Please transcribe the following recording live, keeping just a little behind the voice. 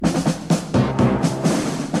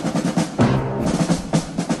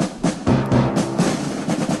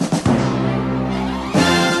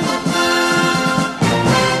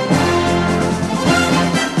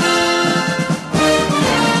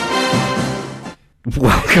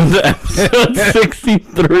Welcome to episode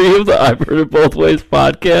 63 of the I've Heard It Both Ways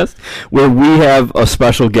podcast, where we have a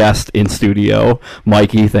special guest in studio.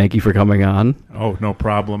 Mikey, thank you for coming on. Oh, no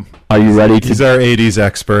problem. Are you ready to? He's our 80s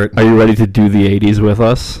expert. Are you ready to do the 80s with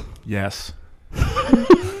us? Yes.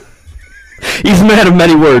 He's a man of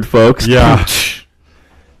many words, folks. Yeah.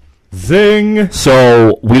 Zing.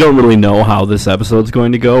 So we don't really know how this episode's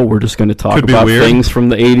going to go. We're just going to talk Could be about weird. things from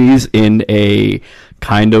the 80s in a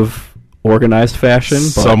kind of organized fashion.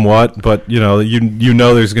 But Somewhat, but you know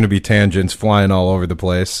there's going to be tangents flying all over the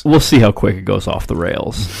place. we'll see how quick it goes off the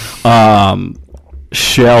rails.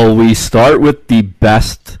 Shall we start with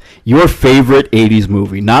your favorite 80s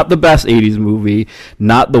movie? Not the best 80s movie,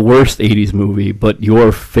 not the worst 80s movie, but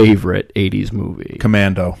your favorite 80s movie.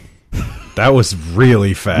 Commando. That was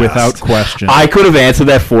really fast. Without question. I could have answered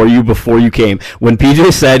that for you before you came. When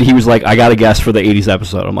PJ said he was like, I got a guess for the 80s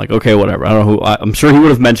episode, I'm like, okay, whatever. I don't know who. I'm sure he would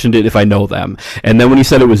have mentioned it if I know them. And then when he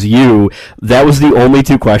said it was you, that was the only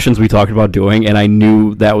two questions we talked about doing, and I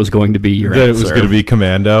knew that was going to be your that answer. it was going to be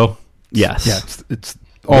Commando. Yes. Yeah, it's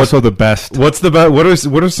also the best. What's the best?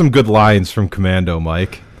 What are some good lines from Commando,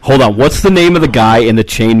 Mike? Hold on. What's the name of the guy in the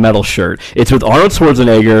chainmetal shirt? It's with Arnold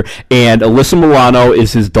Schwarzenegger, and Alyssa Milano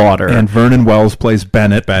is his daughter. And Vernon Wells plays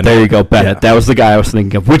Bennett. There you go, Bennett. Yeah. That was the guy I was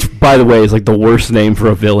thinking of, which, by the way, is like the worst name for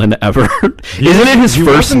a villain ever. Isn't it his he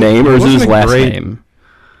first wasn't- name, or he is it his wasn't a last great- name?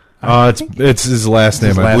 It's his last name.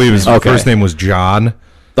 his I last believe his name. Okay. first name was John.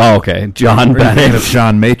 Oh, okay. John Are you a fan Bennett. of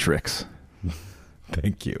John Matrix?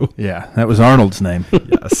 Thank you. Yeah, that was Arnold's name.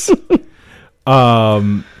 Yes.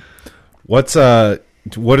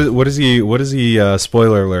 What is he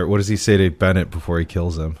spoiler alert, what does he say to Bennett before he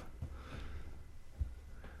kills him?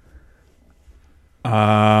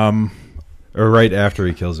 Or right after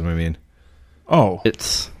he kills him, I mean. Oh,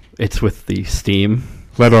 It's with the steam.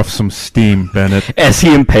 let off some steam, Bennett. As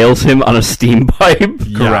he impales him on a steam pipe.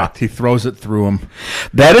 Correct. He throws it through him.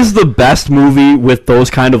 That is the best movie with those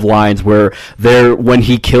kind of lines where when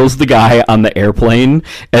he kills the guy on the airplane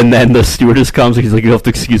and then the stewardess comes and he's like, you have to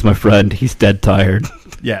excuse my friend. He's dead tired.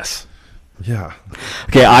 Yes. Yeah.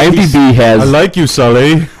 Okay, IMDb I like you,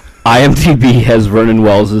 Sully. has Vernon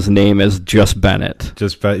Wells' name as just Bennett.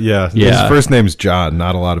 Yeah. Yeah. His first name's John.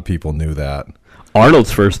 Not a lot of people knew that.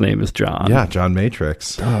 Arnold's first name is John. Yeah, John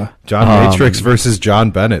Matrix. John Matrix versus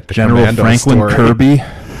John Bennett. The General Commando Franklin story. Kirby.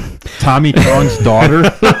 Tommy Chong's daughter.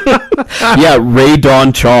 Yeah, Ray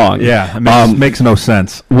Dawn Chong. Yeah, it makes no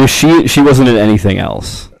sense. Was she wasn't in anything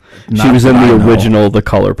else. She Not was in that the I know. original The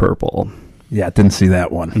Color Purple. Yeah, didn't see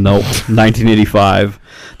that one. Nope, 1985.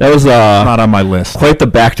 That was Not on my list. quite the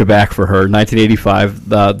back-to-back for her. 1985.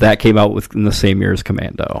 That came out in the same year as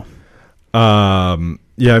Commando.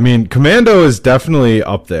 Yeah, I mean, Commando is definitely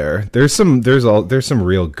up there. There's some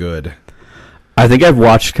real good. I think I've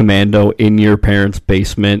watched Commando in your parents'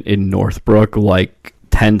 basement in Northbrook like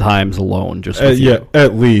 10 times alone. Just with Yeah, you.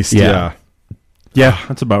 at least. Yeah. Yeah. Yeah,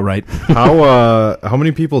 that's about right. How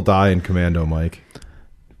many people die in Commando, Mike?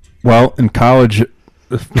 Well, in college,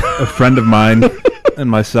 a friend of mine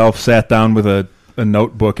and myself sat down with a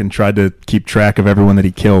notebook and tried to keep track of everyone that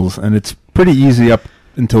he kills. And it's pretty easy up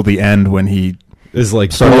until the end when he Is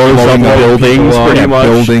like Blows up blowing buildings, people up. pretty yeah, much.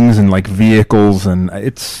 buildings and like vehicles. And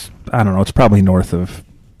it's, I don't know, it's probably north of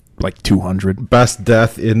like 200. Best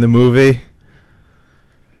death in the movie.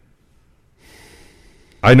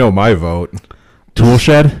 I know my vote. Tool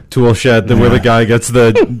shed? Tool shed, where the guy gets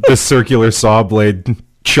the circular saw blade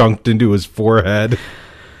chunked into his forehead.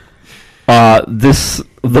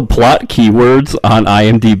 The plot keywords on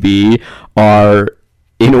IMDb are,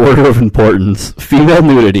 in order of importance, female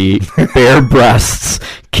nudity, bare breasts,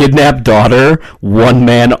 kidnapped daughter,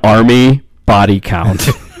 one-man army, body count.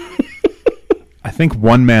 I think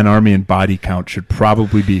one man army and body count should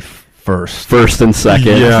probably be first. First and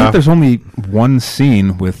second. I Yeah. think there's only one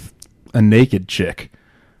scene with a naked chick.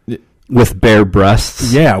 With bare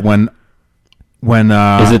breasts. Yeah, when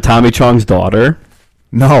Is it Tommy Chong's daughter?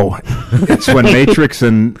 No, it's when Matrix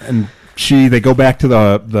and they go back to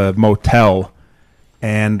the motel,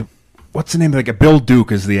 and what's the name? Like Bill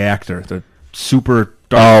Duke is the actor, the super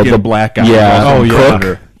dark the black guy. yeah. Oh yeah.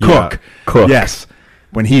 Cook. Yeah. Cook. Yes,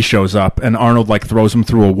 when he shows up, and Arnold like throws him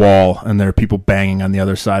through a wall, and there are people banging on the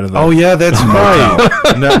other side of the. Oh yeah, that's right.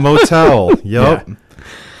 That motel. Yep. Yeah.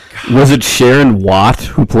 Was it Sharon Watt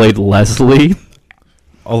who played Leslie?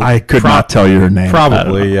 Oh, I could not tell you her name. I don't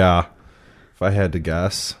Probably, yeah. If I had to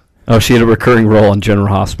guess. Oh, she had a recurring role in General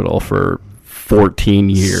Hospital for 14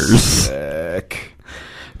 years. Sick.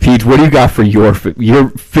 Pete, what do you got for your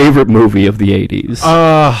favorite movie of the 80s?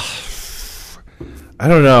 I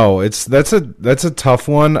don't know. That's a tough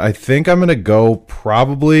one. I think I'm gonna go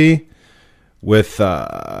probably With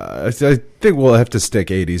I think we'll have to stick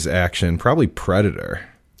 80s action. Probably Predator.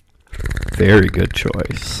 Very good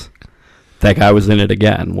choice. That guy was in it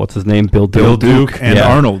again. What's his name? Bill Duke and Yeah.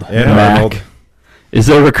 Arnold. And Mac. Arnold. Is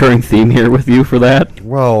there a recurring theme here with you for that?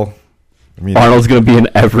 Well, I mean, Arnold's going to be in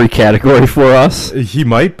every category for us. he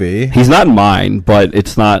might be. He's not in mine, but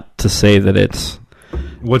it's not to say that it's...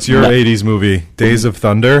 What's your No. 80s movie? Days of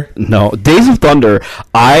Thunder? No. Days of Thunder,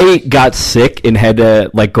 I got sick and had to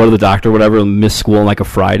like go to the doctor or whatever and miss school on like a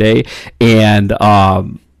Friday. And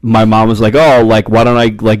my mom was like, oh, like, why don't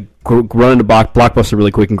I like run into Blockbuster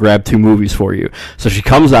really quick and grab 2 movies for you? So she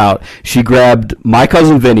comes out. She grabbed My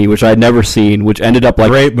Cousin Vinny, which I had never seen, which ended up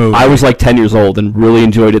like... Great movie. I was like 10 years old and really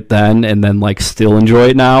enjoyed it then and then like still enjoy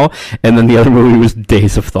it now. And then the other movie was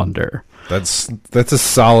Days of Thunder. That's a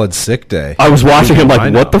solid sick day. I was watching him I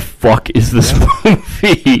like, know. what the fuck is this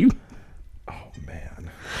movie? Oh, man.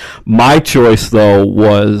 My choice, though,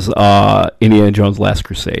 was Indiana Jones: Last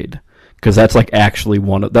Crusade, because that's like actually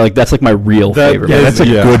one of that's like my real favorite. Yeah, movie. that's a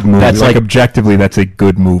Yeah. good movie. That's like like- objectively, that's a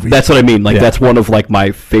good movie. That's what I mean. Like Yeah. that's one of like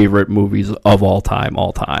my favorite movies of all time.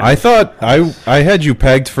 I thought I had you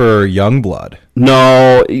pegged for Youngblood.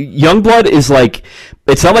 No, Youngblood is like,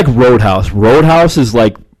 it's not like Roadhouse. Roadhouse is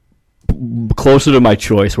like closer to my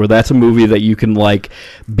choice, where that's a movie that you can like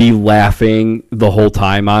be laughing the whole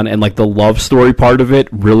time on, and like the love story part of it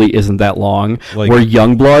really isn't that long. Like- where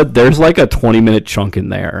Youngblood, there's like a 20-minute chunk in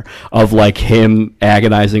there of like him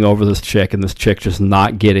agonizing over this chick, and this chick just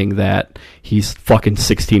not getting that he's fucking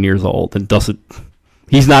 16 years old and doesn't.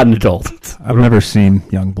 He's not an adult. I've never seen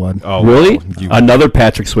Youngblood. Oh, Really? well, you- Another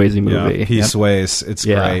Patrick Swayze yeah, movie. he sways. It's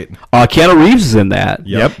great. Keanu Reeves is in that.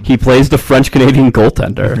 Yep. He plays the French Canadian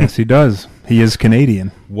goaltender. Yes, he does. He is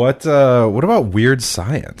Canadian. What about Weird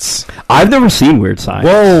Science? I've never seen Weird Science.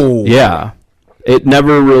 Whoa. Yeah. It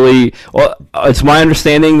never really. Well, it's my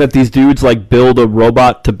understanding that these dudes like build a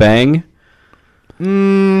robot to bang.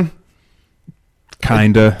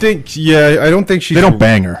 Kinda. I don't think she's. They don't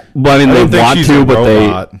bang her. Well, I mean, I they don't think want she's to, a but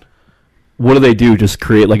robot. what do they do? Just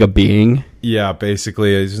create like a being? Yeah,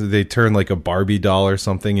 basically, they turn like a Barbie doll or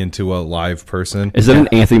something into a live person. Is that an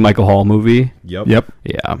Anthony Michael Hall movie? Yep.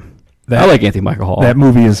 Yeah. That- I like Anthony Michael Hall. That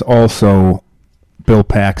movie is also Bill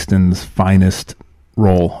Paxton's finest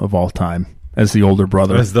role of all time as the older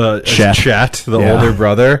brother. As Chet. Chet, the Yeah. older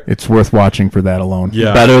brother. It's worth watching for that alone.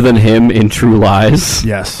 Yeah. Better than him in True Lies.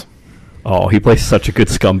 Yes. Oh, he plays such a good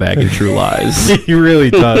scumbag in True Lies. He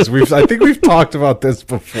really does. I think we've talked about this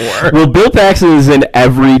before. Well, Bill Paxton is in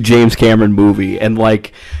every James Cameron movie, and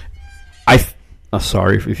like,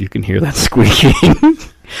 sorry if you can hear that squeaking.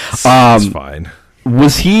 It's fine.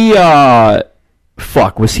 Was he?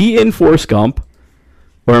 Was he in Forrest Gump,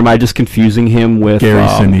 or am I just confusing him with Gary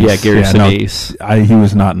Sinise. Yeah, Gary Yeah, no, Sinise. he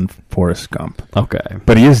was not in Forrest Gump. Okay.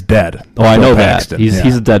 But he is dead. Oh, I Bill know Paxton, that. yeah.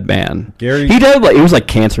 He's a dead man. Gary- He died like it was like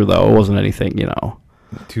cancer though. It wasn't anything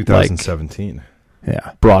 2017.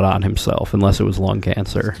 Yeah. brought on himself, unless it was lung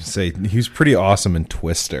cancer. Say he was pretty awesome in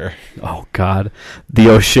Twister. Oh God, the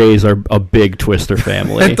O'Sheas are a big Twister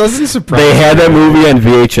family. It doesn't surprise They had me. that movie on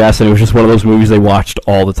VHS, and it was just one of those movies they watched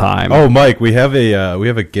all the time. Oh, Mike, we have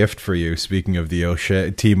a gift for you. Speaking of the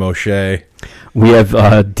O'Shea, Team O'Shea. We have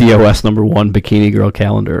DOS #1 Bikini Girl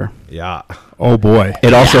calendar. Yeah. Oh boy.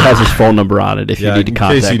 It also has his phone number on it if you need to in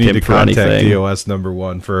contact case you need him to for contact anything. DOS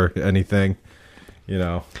 #1 for anything. You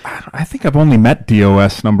know, I think I've only met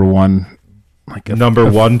DOS #1 like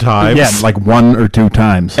one times. Yeah, like 1 or 2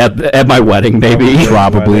 times. At my wedding, maybe.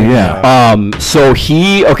 Probably, yeah. So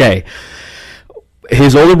his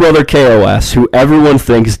older brother KOS, who everyone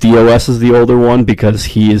thinks DOS is the older one because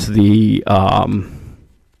he is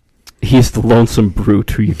he's the lonesome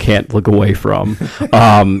brute who you can't look away from.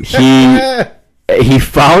 He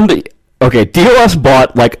found. Okay, DOS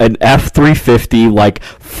bought like an F-350 like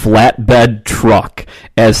flatbed truck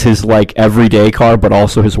as his like everyday car, but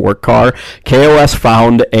also his work car. KOS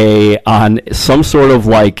found on some sort of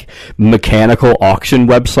like mechanical auction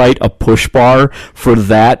website a push bar for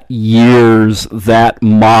that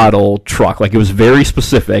model truck. Like it was very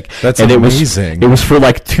specific. That's and amazing. It was for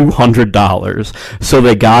like $200. So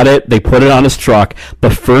they got it. They put it on his truck.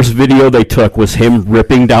 The first video they took was him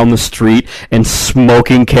ripping down the street and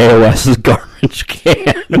smoking KOS's garbage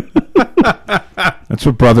can. That's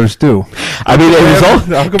what brothers do. I mean, it was all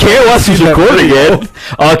How come I KOS haven't was seen that recording video? it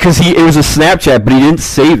because it was a Snapchat, but he didn't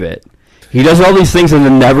save it. He does all these things and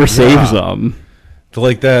then never saves them.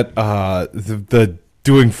 like that. The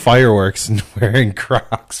doing fireworks and wearing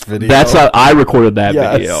Crocs video. That's how I recorded that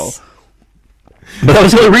Yes. video. But that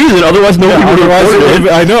was the only reason. Otherwise, nobody would have Otherwise, recorded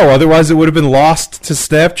it. I know. Otherwise, it would have been lost to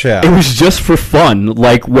Snapchat. It was just for fun.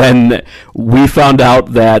 Like when we found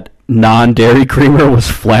out that non-dairy creamer was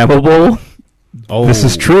flammable. Oh, This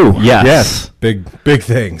is true. Yes. Big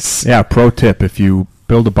things. Yeah, pro tip, if you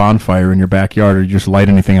build a bonfire in your backyard or you just light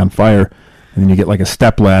anything on fire, and then you get like a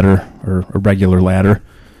step ladder or a regular ladder,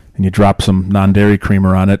 and you drop some non-dairy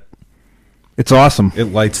creamer on it, it's awesome. It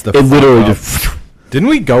lights the. It literally up. just... Didn't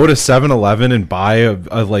we go to 7-Eleven and buy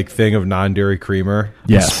a like thing of non-dairy creamer?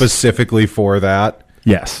 Yes. Specifically for that.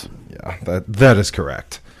 Yes. Yeah, that is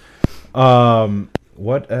correct.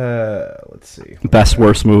 What? Let's see. Best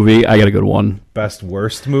worst movie. I got a good one. Best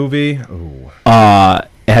worst movie. Ooh. Are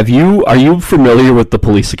you familiar with the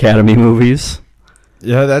Police Academy movies?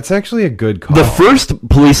 Yeah, that's actually a good call. The first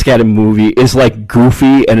Police Academy movie is like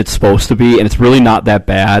goofy, and it's supposed to be, and it's really not that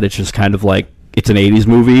bad. It's just kind of like, it's an 80s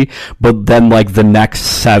movie, but then like the next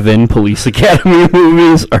 7 Police Academy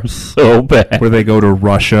movies are so bad. Where they go to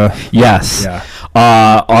Russia. Yes. Yeah.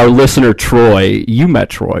 Our listener Troy, you met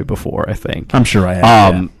Troy before, I think. I'm sure I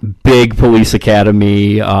have. Big Police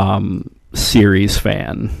Academy series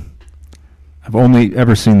fan. I've only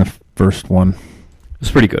ever seen the first one. It's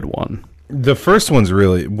a pretty good one. The first one's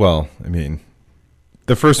really well. I mean,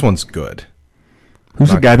 the first one's good. Who's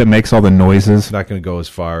the guy that makes all the noises? Not going to go as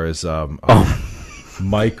far as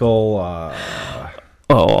Michael.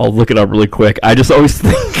 I'll look it up really quick. I just always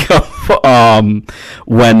think of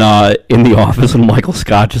when in The Office when Michael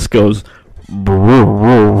Scott just goes, and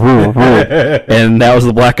that was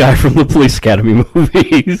the black guy from the Police Academy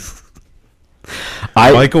movies.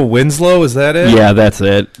 Michael Winslow, is that it? Yeah, that's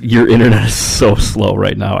it. Your internet is so slow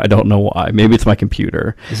right now. I don't know why. Maybe it's my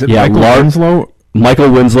computer. Is it yeah, Michael Winslow?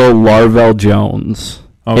 Michael Winslow, Larvell Jones.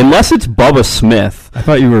 Oh. Unless it's Bubba Smith. I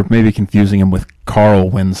thought you were maybe confusing him with Carl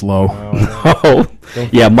Winslow. Oh,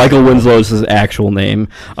 yeah, Michael Winslow is his actual name.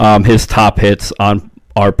 His top hits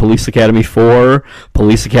are Police Academy 4,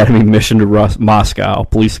 Police Academy Mission to Moscow,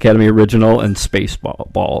 Police Academy Original, and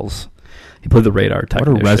Spaceballs. He played the radar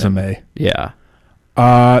technician. What a resume. Yeah.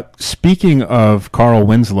 Speaking of Carl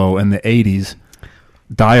Winslow in the 80s,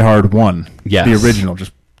 Die Hard 1, Yes. the original,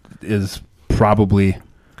 just is probably...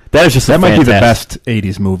 That is just That might be the fantastic- best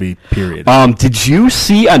 80s movie, period. Did you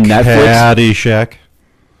see on Netflix? Caddyshack.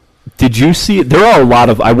 Did you see? There are a lot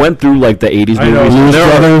of. I went through like the 80s I know. movies. Blues There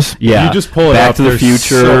are- Brothers. Yeah. You just pull it Back up, to the there's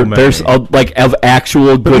Future. so many. There's like of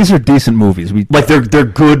actual But good. these are decent movies. Like they're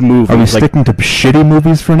good movies. Are we like, sticking to shitty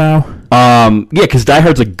movies for now? yeah, because Die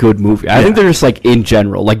Hard's a good movie. I think they're just like in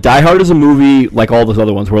general. Like Die Hard is a movie like all those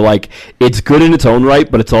other ones where like it's good in its own right,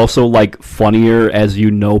 but it's also like funnier as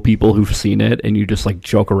you know people who've seen it and you just like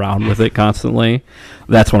joke around with it constantly.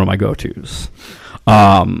 That's one of my go-tos.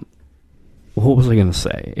 What was I gonna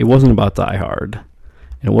say? It wasn't about Die Hard.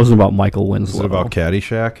 And it wasn't about Michael Winslow. Was it about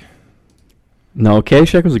Caddyshack? No,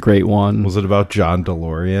 Caddyshack was a great one. Was it about John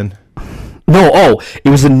DeLorean? No, it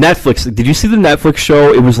was a Netflix. Did you see the Netflix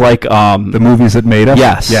show? It was like The movies that made us?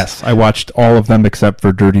 Yes. Yes. I watched all of them except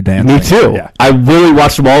for Dirty Dancing. Me too. Yeah. I literally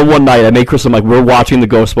watched them all in one night. I made Chris. I'm like, we're watching the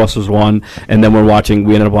Ghostbusters one, and then we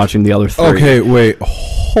ended up watching the other 3. Okay, wait,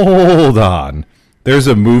 hold on. There's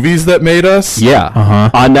a movies that made us?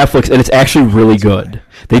 Yeah. On Netflix, and it's actually really good.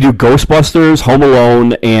 They do Ghostbusters, Home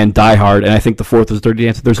Alone, and Die Hard, and I think the 4th is Dirty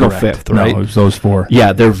Dancing. There's Correct. no 5th, right? No, it was those 4.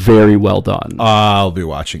 Yeah, they're very well done. I'll be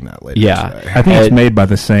watching that later. Yeah. today. I think it's made by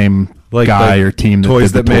the same guy or team that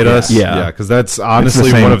Toys did that the made toy. us. Yeah. Yeah, because that's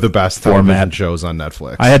honestly same one of the best television format. shows on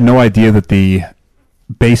Netflix. I had no idea that the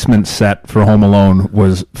basement set for Home Alone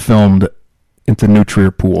was filmed into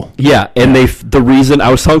Nutrien Pool. Yeah, and the reason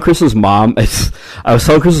I was telling Chris's mom,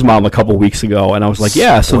 a couple weeks ago, and I was like,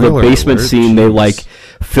 yeah, so the Spoiler basement alert, scene they jeez. like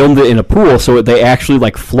filmed it in a pool, so they actually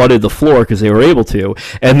like flooded the floor because they were able to.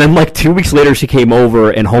 And then like 2 weeks later, she came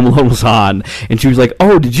over and Home Alone was on, and she was like,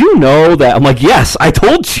 "Oh, did you know that?" I'm like, "Yes, I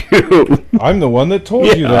told you." I'm the one that told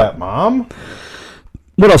you Yeah. that, Mom.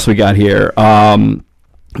 What else we got here?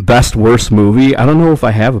 Best worst movie. I don't know if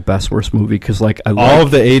I have a best worst movie because like All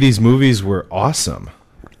of the 80s movies were awesome.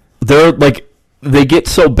 they're like they get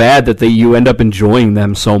so bad that you end up enjoying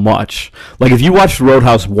them so much. Like if you watch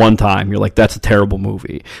Roadhouse one time, you're like, that's a terrible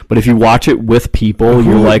movie. But if you watch it with people,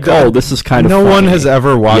 you're like, oh, this is kind of No funny. one has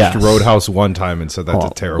ever watched Yes. Roadhouse one time and said that's a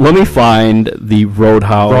terrible Let me movie. find the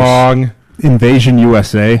Roadhouse. Wrong. Invasion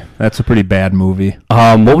USA. That's a pretty bad movie.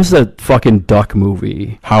 What was that fucking duck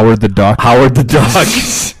movie? Howard the Duck. Howard the Duck.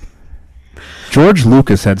 George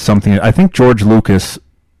Lucas had something. I think George Lucas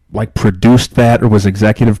like produced that or was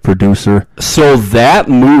executive producer. So that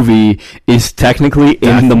movie is technically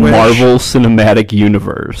in the Death Wish? Marvel Cinematic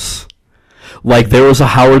Universe. Like there was a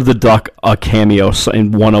Howard the Duck cameo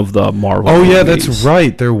in one of the Marvel Oh, movies. yeah, that's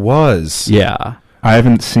right. There was. Yeah. I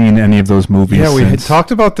haven't seen any of those movies. Yeah, we had since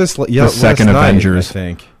talked about this the second last night, Avengers. I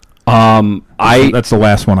think. That's the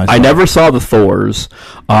last one I saw. I never saw the Thors.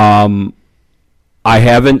 I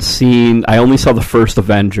haven't seen. I only saw the first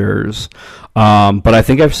Avengers, but I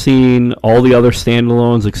think I've seen all the other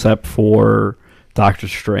standalones except for Doctor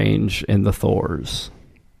Strange and the Thors.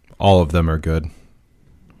 All of them are good.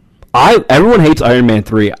 Everyone hates Iron Man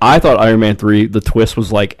 3. I thought Iron Man 3, the twist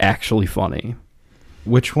was like actually funny.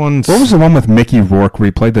 Which ones? What was the one with Mickey Rourke where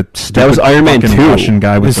he played the That was Iron Man 2. Russian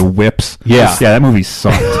guy with the whips? Yeah. Yeah, that movie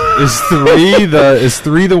sucked. Is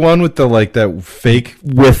three the one with the like that fake?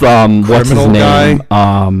 With what's his Criminal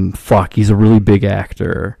name? He's a really big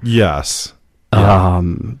actor. Yes.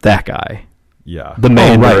 That guy. Yeah. The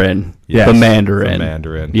Mandarin. Yes. The Mandarin. The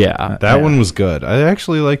Mandarin. Yeah. That one was good. I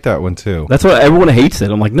actually like that one too. That's why everyone hates it.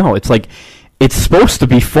 I'm like, no, it's like, it's supposed to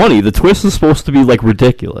be funny. The twist is supposed to be like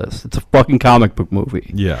ridiculous. It's a fucking comic book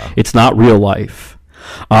movie. Yeah. It's not real life.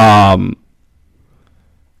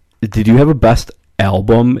 Did you have a best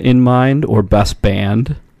album in mind or best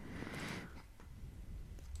band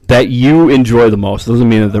that you enjoy the most? Doesn't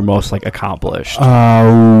mean that they're most like accomplished.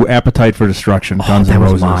 Appetite for Destruction, Guns N'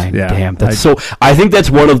 Roses. Mine. Yeah. Damn, I think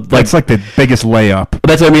that's one of like that's like the biggest layup.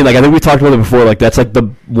 That's what I mean. Like I think we talked about it before. Like that's like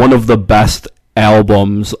one of the best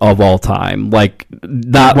albums of all time. Like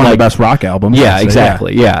not One like of the best rock albums. Yeah, I'd say,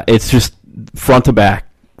 exactly. Yeah, it's just front to back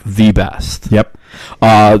the best. Yep.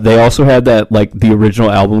 They also had that like the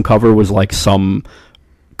original album cover was like some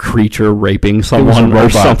creature raping It was a someone or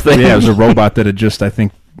robot. something. Yeah, it was a robot that had just, I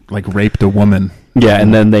think, like raped a woman. Yeah,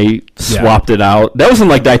 and then they swapped it out. That was in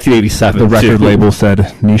like 1987. The record too. label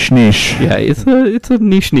said niche niche. Yeah, it's a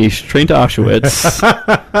niche. Train to Auschwitz.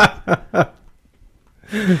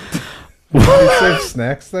 Did you serve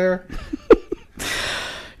snacks there?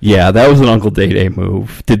 Yeah, that was an Uncle Day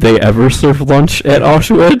move. Did they ever serve lunch at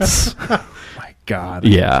Auschwitz? My God.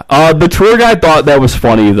 Yeah. The tour guide thought that was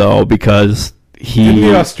funny though because Didn't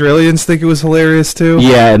the Australians think it was hilarious too?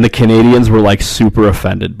 Yeah, and the Canadians were like super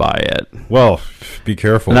offended by it. Well, be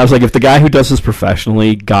careful. And I was like, if the guy who does this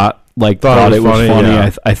professionally thought it was funny,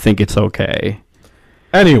 yeah. I think it's okay.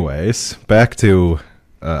 Anyways, back to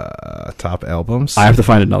top albums. I have to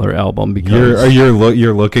find another album because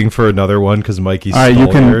you're looking for another one because Mikey stole you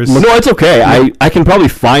can yours. No, it's okay. I can probably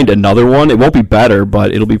find another one. It won't be better,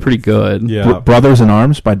 but it'll be pretty good. Yeah. Brothers in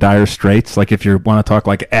Arms by Dire Straits. Like if you want to talk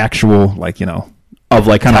like actual, like, you know, Of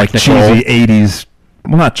like kind of like technical- cheesy 80s.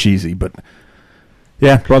 Well, not cheesy, but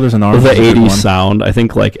yeah, Brothers in Arms. the is a good 80s one. sound. I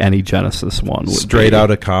think like any Genesis one would Straight be.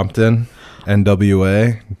 Outta Compton,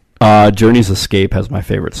 NWA. Journey's Escape has my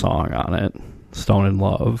favorite song on it, Stone in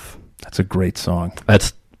Love. That's a great song.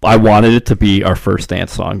 I wanted it to be our first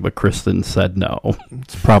dance song, but Kristen said no.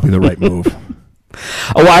 It's probably the right move.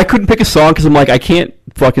 Oh, well, I couldn't pick a song because I'm like, I can't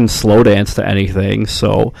fucking slow dance to anything.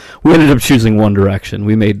 So we ended up choosing One Direction.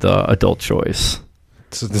 We made the adult choice.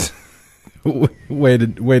 Way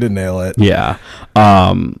to nail it. Yeah.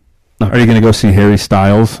 Are you going to go see Harry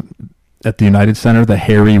Styles at the United Center? The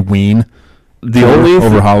Harry Ween.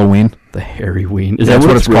 Over Halloween. The Harry Ween. Is That's that what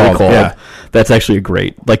what it's it's really called, called? yeah. That's actually a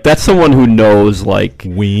great. Like that's someone who knows like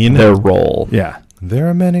Ween. their role. Yeah, There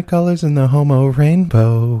are many colors in the homo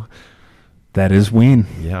rainbow. that is Ween.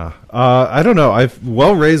 Yeah. I don't know.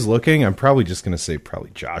 Well Ray's looking. I'm probably just going to say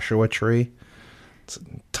Joshua Tree. It's a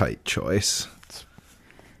tight choice. It's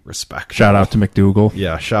respect. Shout out to McDougal.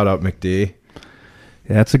 Yeah, shout out McD.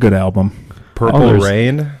 Yeah, it's a good album. Purple there's-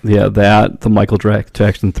 Rain. Yeah, the Michael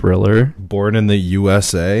Jackson Thriller. Born in the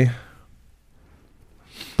USA.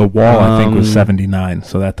 The Wall, I think, was 79,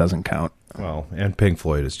 so that doesn't count. Well, and Pink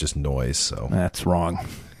Floyd is just noise, so. That's wrong.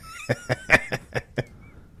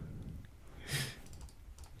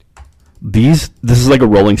 This is like a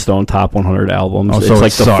Rolling Stone top 100 albums. Oh, It's so it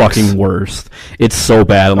like the sucks. fucking worst. It's so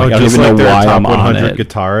bad. I'm like, I don't just even like know their why top I'm on 100 it.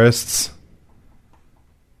 guitarists.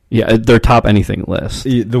 Yeah, their top anything list.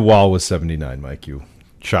 The Wall was 79, Mike. You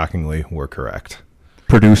shockingly were correct.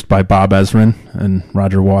 Produced by Bob Ezrin and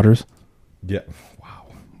Roger Waters. Yeah. Wow.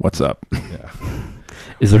 What's up? Yeah.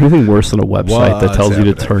 Is there anything worse than a website that What's tells you to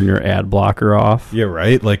happening? turn your ad blocker off? Yeah,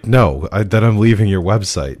 right? Like, no, then I'm leaving your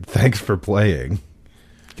website. Thanks for playing.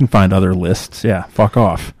 You can find other lists. Yeah, fuck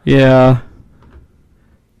off. Yeah.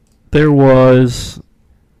 There was...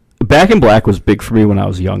 Back in Black was big for me when I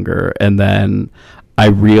was younger, and then I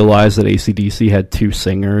realized that AC/DC had two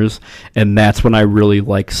singers, and that's when I really,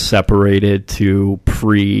 like, separated to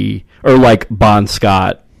Bon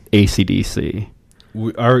Scott AC/DC.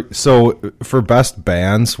 So, for best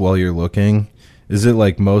bands, while you're looking, is it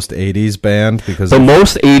like most 80s band? Because The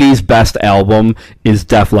most 80s best album is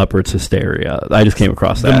Def Leppard's Hysteria. I just came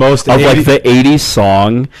across that. The most of 80 like the 80s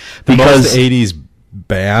song the because most 80s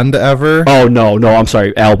band ever. Oh no, I'm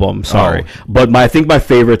sorry, album. Sorry, Oh. but I think my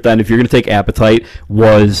favorite then, if you're gonna take Appetite,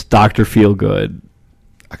 was Dr. Feelgood,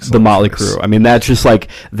 the Excellent Motley choice. Crue. I mean, that's just like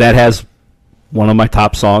that has one of my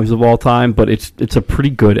top songs of all time, but it's a pretty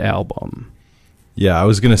good album. Yeah, I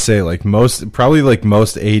was gonna say probably like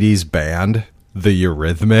most '80s band, the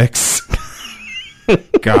Eurythmics.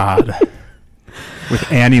 God.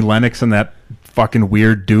 With Annie Lennox and that fucking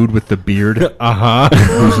weird dude with the beard,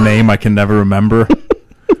 whose name I can never remember.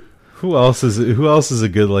 Who else is a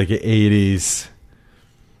good like '80s?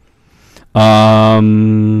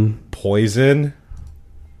 Poison.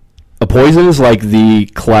 A Poison is like the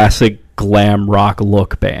classic glam rock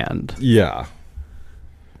look band. Yeah.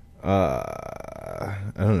 I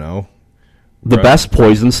don't know. The Right. best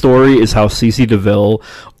Poison story is how CeCe DeVille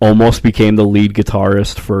almost became the lead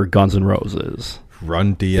guitarist for Guns N' Roses.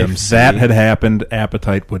 Run DMC. If that had happened,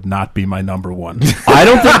 Appetite would not be my number one.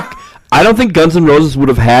 I don't think Guns N' Roses would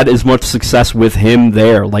have had as much success with him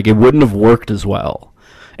there. Like, it wouldn't have worked as well.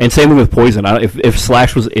 And same thing with Poison. If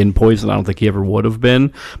Slash was in Poison, I don't think he ever would have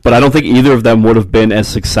been. But I don't think either of them would have been as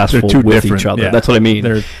successful They're too with different, each other. yeah. That's what I mean.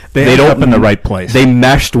 They ended up in the right place. They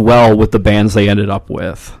meshed well with the bands they ended up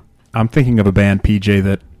with. I'm thinking of a band, PJ,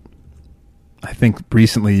 that I think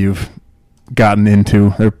recently you've gotten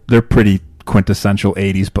into. They're pretty quintessential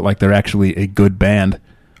 80s, but like they're actually a good band.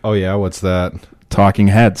 Oh yeah, what's that? Talking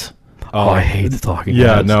Heads. Oh, I hate the Talking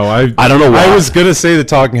Yeah, Heads. no, I don't know why. I was gonna say the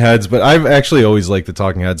Talking Heads, but I've actually always liked the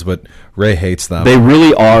Talking Heads. But Ray hates them. They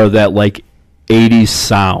really are that like 80s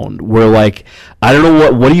sound where like I don't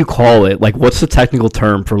know what do you call it? Like what's the technical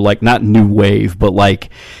term for like not new wave, but like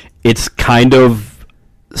it's kind of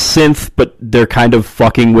synth, but they're kind of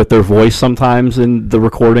fucking with their voice sometimes in the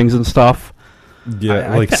recordings and stuff.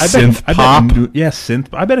 yeah, I like bet- synth I bet pop. synth.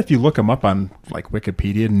 I bet if you look them up on like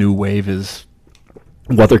Wikipedia, new wave is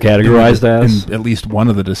What they're categorized as. in at least one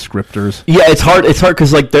of the descriptors. Yeah, it's hard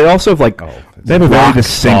because like they also have like They have a very rock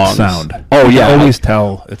distinct songs. sound. Oh You yeah, can always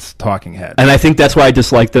tell it's Talking Heads. and I think that's why I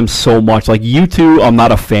dislike them so much. Like U2, I'm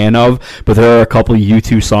not a fan of, but there are a couple of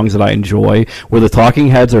U2 songs that I enjoy. Where the Talking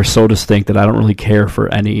Heads are so distinct that I don't really care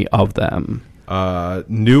for any of them.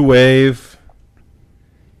 New wave,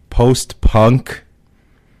 post punk,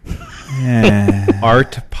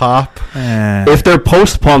 art pop. If they're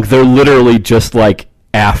post-punk, they're literally just like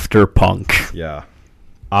after punk. Yeah,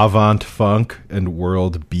 avant funk and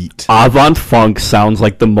world beat. Avant funk sounds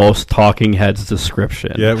like the most Talking Heads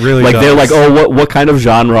description. Yeah, it really like they're does. like, oh, what kind of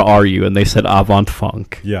genre are you? And they said avant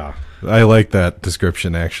funk. Yeah, I like that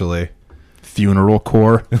description actually. Funeral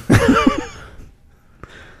core.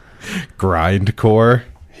 Grindcore,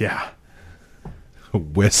 Yeah.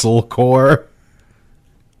 whistlecore.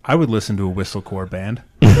 I would listen to a whistlecore band.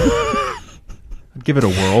 I'd give it a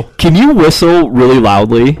whirl. Can you whistle really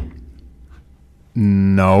loudly?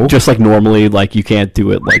 No. Just like normally, like you can't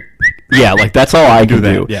do it like, yeah, like that's all I can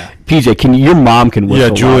that, do. yeah. PJ, your mom can whistle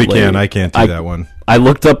Yeah, Julie loudly. can. I can't do that one. I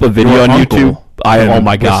looked up a video Your on uncle YouTube. can Oh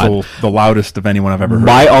my god. whistle the loudest of anyone I've ever heard.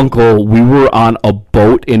 My uncle, we were on a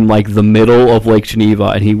boat in like the middle of Lake Geneva,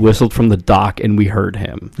 and he whistled from the dock, and we heard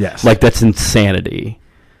him. Yes. Like that's insanity.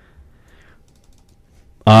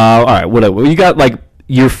 All right, whatever. You got like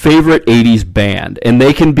your favorite '80s band, and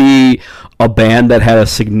they can be a band that had a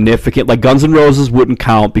significant, like Guns N' Roses wouldn't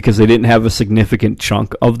count because they didn't have a significant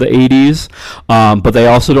chunk of the '80s, but they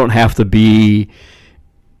also don't have to be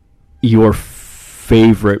your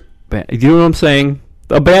favorite band. Do you know what I'm saying?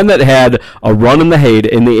 A band that had a run in the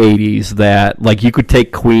 '80s that like you could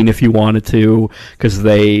take Queen if you wanted to because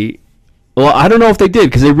they. Well, I don't know if they did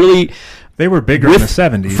because They were bigger in the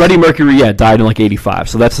 70s. Freddie Mercury, died in like '85,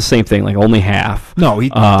 so that's the same thing, like only half. No, he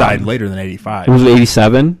died later than 85. Was it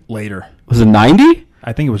 '87? Later. Was it '90?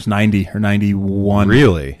 I think it was 90 or 91.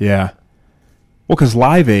 Really? Yeah. Well, because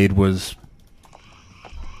Live Aid was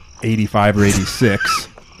 85 or 86.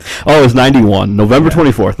 Oh, it was '91, November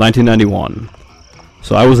 24th, 1991.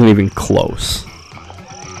 So I wasn't even close.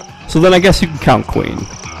 So then I guess you can count Queen.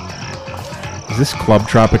 Is this Club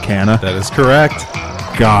Tropicana? That is correct.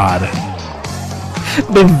 God.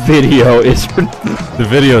 The video is The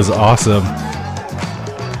video is awesome.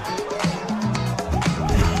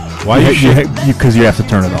 Why you should? Because you have to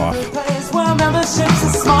turn it off.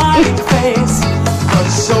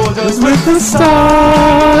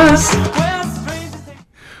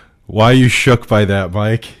 Why are you shook by that,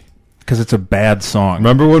 Mike? Because it's a bad song.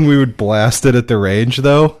 Remember when we would blast it at the range,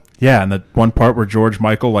 though? Yeah, and the one part where George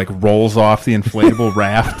Michael like rolls off the inflatable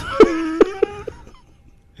raft.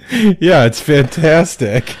 Yeah, it's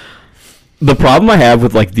fantastic. The problem I have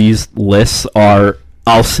with like these lists are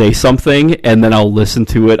I'll say something and then I'll listen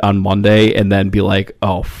to it on Monday and then be like,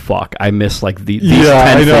 oh fuck, I missed like these 10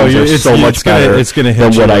 I know. things are so much better It's gonna hit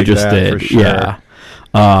than you what I like just that, did. for sure. Yeah.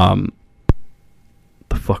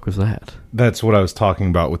 The fuck was that? That's what I was talking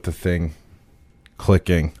about with the thing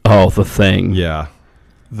clicking. Oh, the thing. Yeah.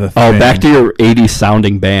 The Oh, Thing. back to your 80s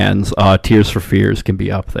sounding bands. Tears for Fears can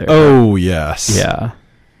be up there. Oh yes. Yeah.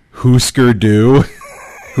 Husker Du.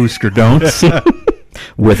 Husker Don'ts,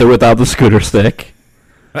 With or without the scooter stick.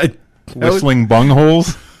 Whistling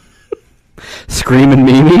Bungholes. Screaming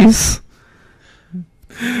Memes.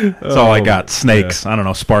 That's all I got. Snakes. I don't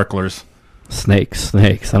know. Sparklers. Snakes.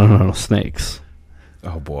 I don't know. Snakes.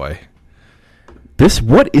 Oh boy.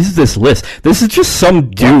 What is this list? This is just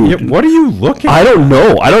some dude. Yeah, what are you looking I at? don't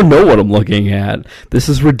know. I don't know what I'm looking at. This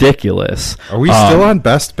is ridiculous. Are we still on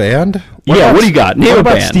best band? What do you got? Name What a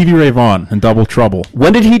about band. Stevie Ray Vaughan in Double Trouble?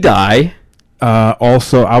 When did he die?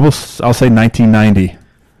 Also, I'll say 1990.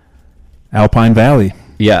 Alpine Valley.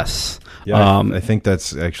 Yes. Yeah, I think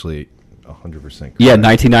that's actually 100% correct. Yeah,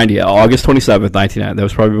 1990. August 27th, 1990. That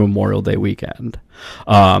was probably Memorial Day weekend.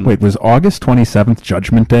 Wait, was August 27th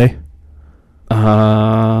Judgment Day?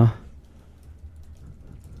 And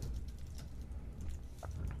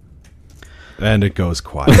it goes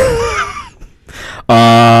quiet.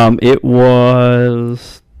 It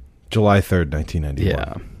was July 3rd, 1991.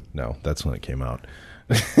 yeah. No, that's when it came out.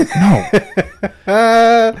 No.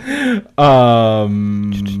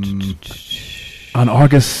 On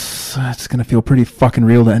August, it's going to feel pretty fucking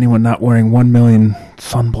real to anyone not wearing 1 million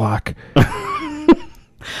sunblock.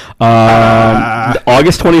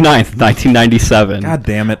 August 29th, 1997. God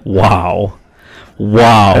damn it. Wow,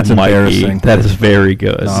 That's Mikey. embarrassing. That is very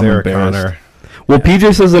good. No, I'm Sarah embarrassed. Connor. Well,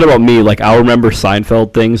 PJ says that about me. Like, I'll remember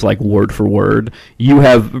Seinfeld things like word for word. You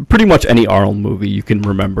have pretty much any Arnold movie you can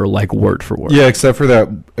remember like word for word. Yeah, except for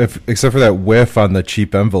that whiff on the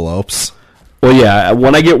cheap envelopes. Well, yeah.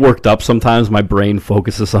 When I get worked up, sometimes my brain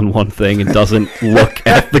focuses on one thing and doesn't look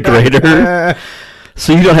at the greater.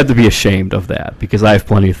 So you don't have to be ashamed of that because I have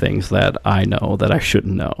plenty of things that I know that I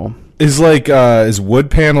shouldn't know. Is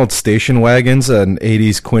wood paneled station wagons an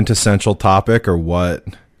 80s quintessential topic or what?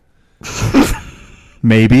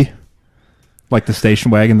 Maybe. Like the station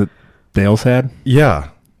wagon that Dale's had? Yeah.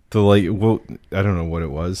 I don't know what it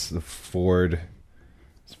was. The Ford.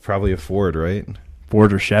 It's probably a Ford, right?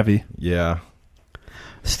 Ford or Chevy. Yeah.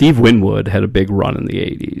 Steve Winwood had a big run in the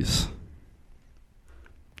 80s.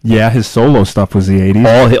 Yeah, his solo stuff was the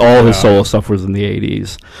 80s. All his solo stuff was in the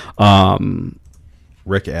 80s.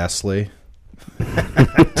 Rick Astley.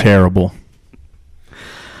 Terrible.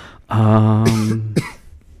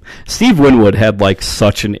 Steve Winwood had like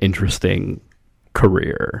such an interesting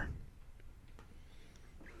career.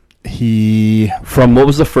 From what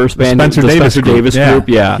was the first band? Spencer The Davis Spencer Davis group.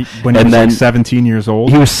 Yeah. When he and was then like 17 years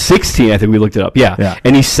old. he was 16, I think we looked it up. Yeah. Yeah.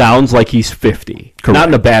 And he sounds like he's 50. Correct. Not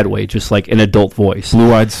in a bad way, just like an adult voice.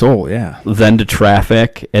 Blue-Eyed Soul, yeah. Then to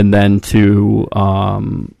Traffic, and then to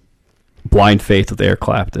Blind Faith with Eric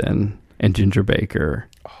Clapton and Ginger Baker.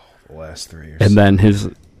 The last 3 years. And then his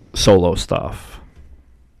solo stuff.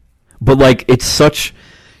 But like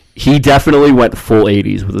he definitely went full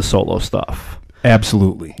 80s with the solo stuff.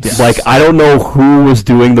 Absolutely. Yes. Like, I don't know who was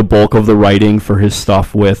doing the bulk of the writing for his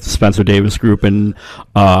stuff with Spencer Davis Group and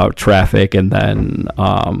Traffic and then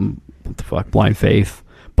what the fuck, Blind Faith,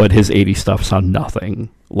 but his 80s stuff sound nothing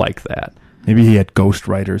like that. Maybe he had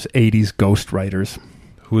ghostwriters, 80s ghostwriters.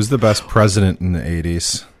 Who was the best president in the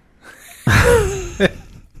 80s?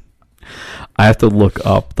 I have to look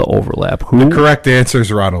up the overlap. The correct answer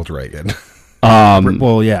is Ronald Reagan.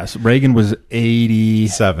 Well, yes. Reagan was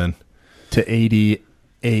 87 to 88.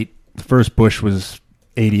 The first Bush was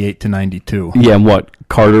 88 to 92. Yeah, and what?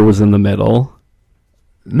 Carter was in the middle.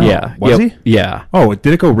 No, Yeah. was Yep. he? Yeah. Oh,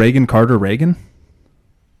 did it go Reagan, Carter, Reagan?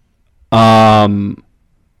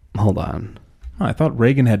 Hold on. Oh, I thought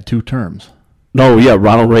Reagan had 2 terms. No, yeah,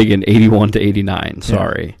 Ronald Reagan, 81 to 89.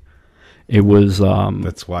 Sorry. It was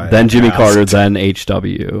That's why then I Jimmy asked. Carter, then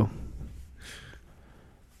HW.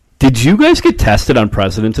 Did you guys get tested on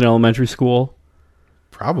presidents in elementary school?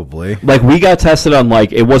 Probably. Like, we got tested on,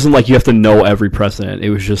 like, it wasn't like you have to know every president.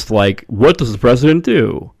 It was just like, what does the president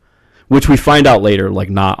do? Which we find out later, like,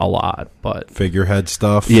 not a lot, but Figurehead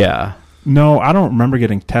stuff. yeah. No, I don't remember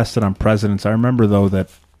getting tested on presidents. I remember, though, that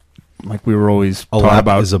like we were always A taught lap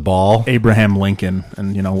about is a ball. Abraham Lincoln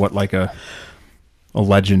and, you know, what like a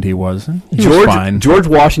legend he was. And he was fine. George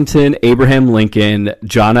Washington, Abraham Lincoln,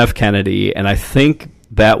 John F. Kennedy, and I think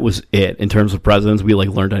that was it in terms of presidents we like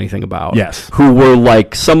learned anything about. Yes. Who were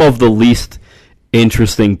like some of the least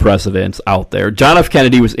interesting presidents out there. John F.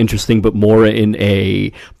 Kennedy was interesting, but more in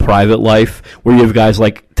a private life, where you have guys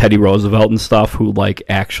like Teddy Roosevelt and stuff who like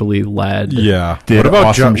actually led. Yeah. Did What about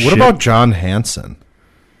awesome John, what shit. about John Hanson?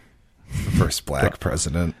 The first black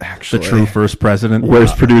president, The actually. true first president.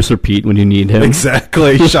 Where's producer Pete when you need him?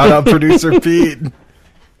 Exactly. Shout out producer Pete.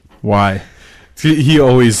 Why? He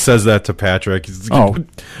always says that to Patrick. He's like,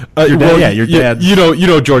 Oh, your dad- yeah, your dad's- You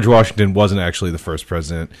know, George Washington wasn't actually the first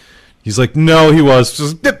president. He's like, no, he was.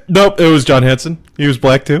 Just, nope, it was John Hanson. He was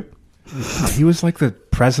black too. He was like the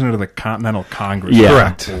president of the Continental Congress. Yeah.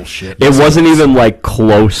 Correct. Bullshit. It wasn't even like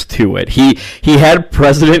close to it. He had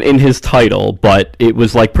president in his title, but it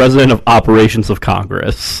was like president of operations of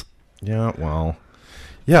Congress. Yeah, well,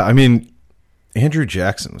 yeah. I mean, Andrew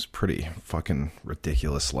Jackson was pretty fucking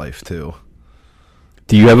ridiculous life too.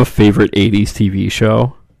 Do you have a favorite 80s TV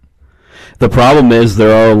show? The problem is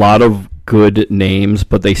there are a lot of good names,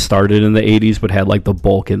 but they started in the 80s but had like the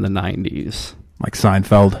bulk in the 90s. Like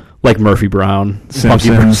Seinfeld. Like Murphy Brown.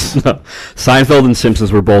 Simpsons. Seinfeld and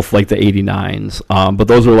Simpsons were both like the 89s. But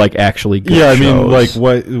those were like actually good Yeah, I shows. mean, like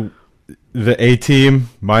what the A-Team,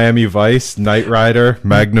 Miami Vice, Knight Rider,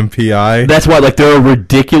 Magnum PI, That's why like there are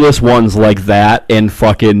ridiculous ones like that and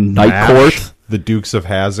fucking Night MASH, Court. The Dukes of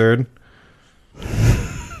Hazzard.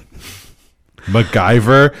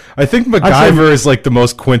 MacGyver. I think MacGyver is like the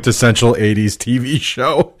most quintessential 80s TV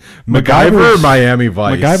show. MacGyver or Miami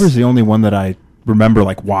Vice? MacGyver's the only one that I remember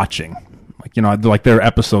like watching. Like, you know, like there are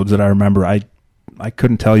episodes that I remember. I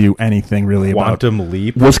couldn't tell you anything really about. Quantum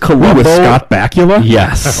Leap. Was Columbo With Scott Bakula?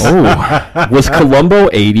 Yes. Oh. Was Columbo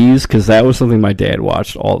 80s? Because that was something my dad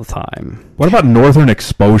watched all the time. What about Northern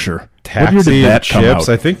Exposure? What year Taxi did and that come Chips.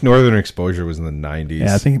 out? I think Northern Exposure was in the 90s.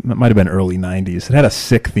 Yeah, I think it might have been early 90s. It had a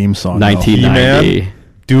sick theme song. though. 1990. He-Man,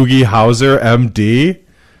 Doogie Howser, MD,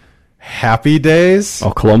 Happy Days.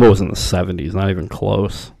 Oh, Columbo was in the 70s. Not even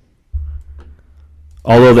close.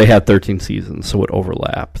 Although they had 13 seasons, so it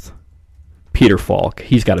overlapped. Peter Falk.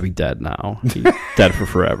 He's got to be dead now. He's dead for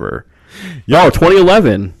forever. Yeah. Oh,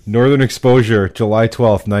 2011. Northern Exposure, July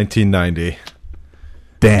 12th, 1990.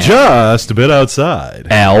 Damn. Just a bit outside.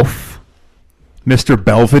 Alf. Mr.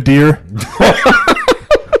 Belvedere.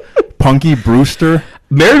 Punky Brewster.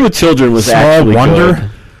 Married with Children was Small actually Wonder. good.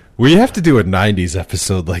 We have to do a 90s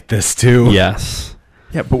episode like this, too. Yes.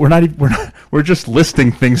 Yeah, but we're just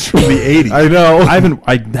listing things from the 80s. I know.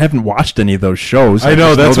 I haven't watched any of those shows. I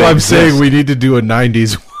know. just That's they why I'm exist. saying we need to do a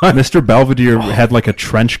 90s one. Mr. Belvedere had like a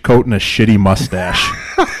trench coat and a shitty mustache.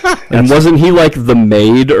 And wasn't he like the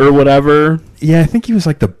maid or whatever? Yeah, I think he was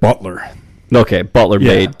like the butler. Okay, Butler Yeah.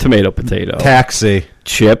 maid, tomato, potato. Taxi.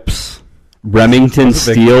 Chips. Remington I was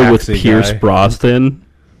a big Steele with Taxi Pierce guy. Brosnan.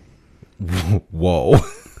 Whoa.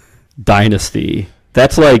 Dynasty.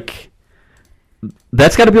 That's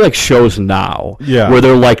got to be like shows now. Yeah. Where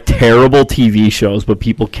they're like terrible TV shows, but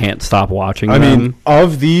people can't stop watching I them. mean,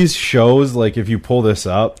 of these shows, like if you pull this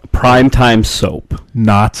up, Primetime soap.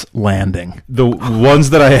 Knots Landing. the ones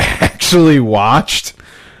that I actually watched,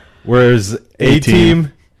 whereas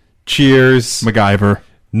A-Team, Cheers, MacGyver.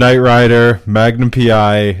 Knight Rider, Magnum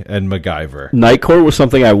PI, and MacGyver. Night Court was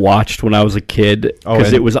something I watched when I was a kid Oh,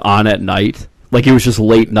 because and- it was on at night. Like it was just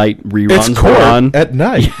late night reruns It's were Court on. at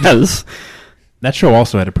night. Yes. That show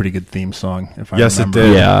also had a pretty good theme song, if I Yes, it remember.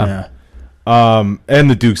 did. Yeah. And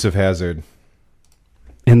the Dukes of Hazzard.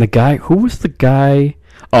 And the guy, who was the guy?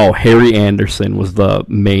 Oh, Harry Anderson was the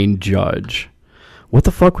main judge. What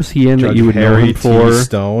the fuck was he in that Judge you would know Harry him T. for?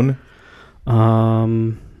 Stone.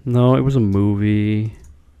 No, it was a movie.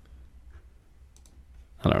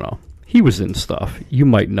 I don't know. He was in stuff. You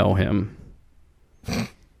might know him.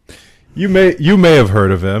 You may have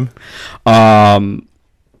heard of him.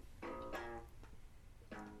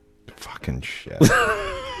 Fucking shit.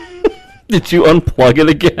 Did you unplug it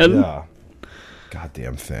again? Yeah.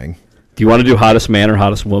 Goddamn thing. Do you want to do hottest man or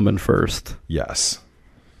hottest woman first? Yes.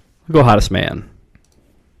 Go hottest man.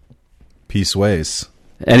 Peace ways.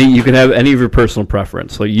 You can have any of your personal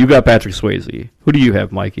preference. So you got Patrick Swayze. Who do you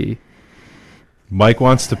have, Mikey? Mike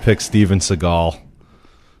wants to pick Steven Seagal.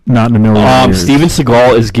 Not in a million years. Steven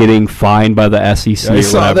Seagal is getting fined by the SEC. I or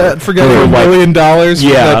saw whatever. that. Forget $1 like, million for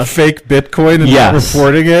Yeah. that fake Bitcoin and Yes. not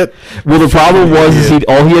reporting it. Well, the problem was is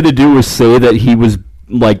all he had to do was say that he was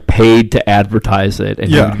like paid to advertise it, and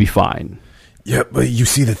he Yeah. would be fine. Yeah, but you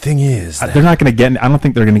see, the thing is, They're not going to get. I don't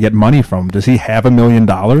think they're going to get money from him. Does he have $1 million?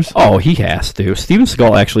 Oh, he has to. Steven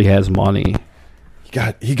Seagal actually has money.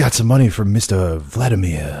 he got some money from Mr.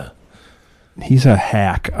 Vladimir. He's a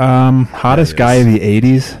hack. Hottest guy is. of the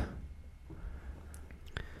 '80s.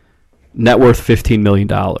 Net worth $15 million.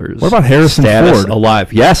 What about Harrison Status Ford?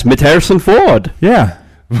 alive? Yes, Harrison Ford. Yeah,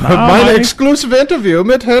 My exclusive interview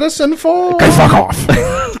with Harrison Ford. Fuck off.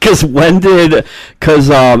 Because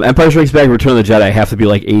Empire Strikes Back and Return of the Jedi have to be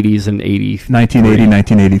like 80s and 80. 1980,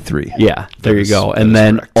 1983. Yeah, there you go. that And is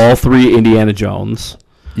then correct. all three Indiana Jones.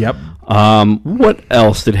 Yep. What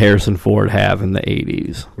else did Harrison Ford have in the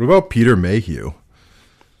 80s? What about Peter Mayhew?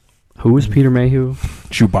 Who was Peter Mayhew?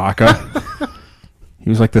 Chewbacca. He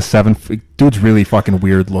was like the seventh. Dude's really fucking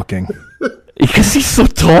weird looking. Because he's so He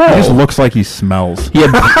just tall. looks like he smells.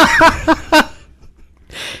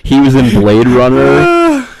 He was in Blade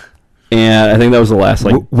Runner, and I think that was the last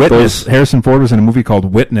Witness. Harrison Ford was in a movie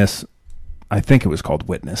called Witness. I think it was called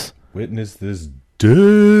Witness. Witness this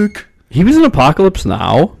dick. He was in Apocalypse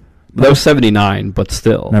Now. That was 79, but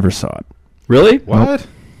still. Never saw it. Really? What?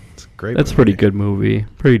 It's a great. That's a movie. pretty good movie.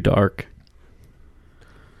 Pretty dark.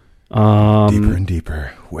 Deeper and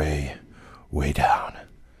deeper, way down.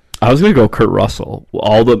 I was going to go Kurt Russell.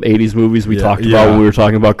 All the 80s movies we Yeah, talked about yeah. when we were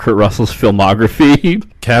talking about Kurt Russell's filmography.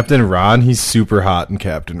 Captain Ron. He's super hot in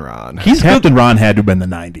Captain Ron. He's Captain Ron had to have been the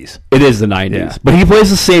 90s. It is the 90s. Yeah. But he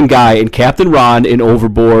plays the same guy in Captain Ron, in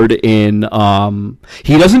Overboard, in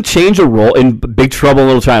he doesn't change a role in Big Trouble in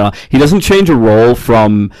Little China. He doesn't change a role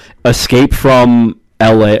from Escape from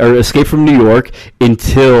LA or Escape from New York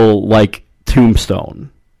until like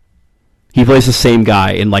Tombstone. He plays the same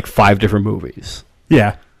guy in like 5 different movies.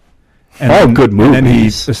 Yeah. And All good And then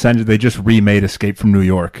movies. they just remade Escape from New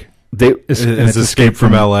York. They It's Escape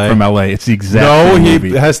from LA. From LA. It's the exact No, same he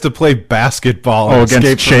movie. has to play basketball. Oh, in against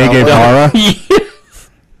Escape Che from LA. Guevara?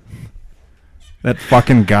 That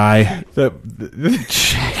fucking guy.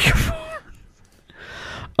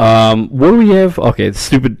 what do we have? Okay,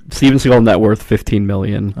 stupid Steven Seagal net worth $15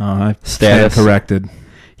 million. I Status. stand corrected.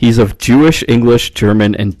 He's of Jewish, English,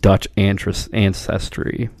 German, and Dutch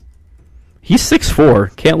ancestry. He's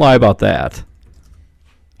 6'4". Can't lie about that.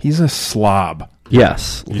 He's a slob.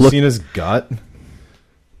 Yes. You Look, seen his gut?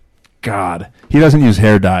 God. He doesn't use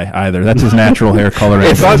hair dye either. That's his natural hair color.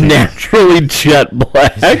 it's naturally jet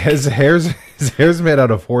black. His hair's made out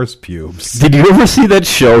of horse pubes. Did you ever see that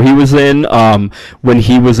show he was in when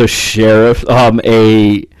he was a sheriff?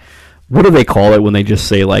 What do they call it when they just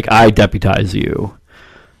say, like, I deputize you?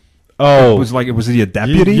 Oh, Was he a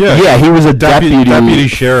deputy? Yeah. Yeah, he was a Deputy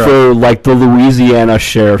sheriff. for, like, the Louisiana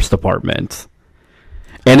Sheriff's Department.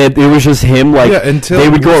 And it was just him, like, Yeah, until they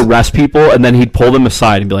would it go was- arrest people, and then he'd pull them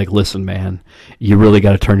aside and be like, listen, man, you really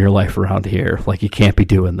got to turn your life around here. Like, you can't be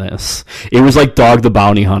doing this. It was like Dog the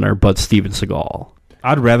Bounty Hunter, but Steven Seagal.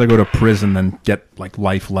 I'd rather go to prison than get like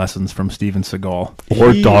life lessons from Steven Seagal.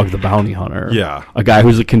 Or He- Dog the Bounty Hunter. Yeah. A guy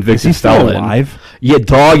who's a convicted Is he still felon. alive? Yeah,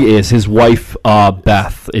 Dog is. His wife,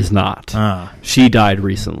 Beth, is not. Ah. She died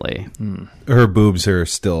recently. Her boobs are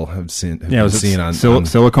still have Yeah, was seen it on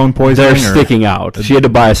silicone poisoning? They're sticking out. She had to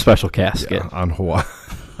buy a special casket. on Hawaii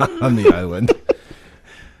on the island.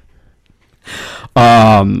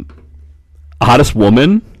 Hottest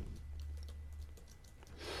woman?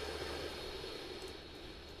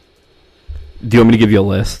 Do you want me to give you a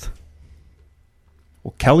list?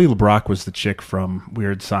 Well, Kelly LeBrock was the chick from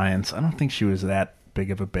Weird Science. I don't think she was that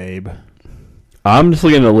big of a babe. I'm just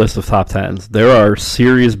looking at a list of top 10s. There are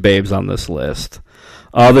serious babes on this list.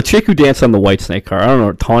 The chick who danced on the White Snake car, I don't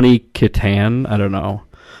know, Tawny Kitan, I don't know.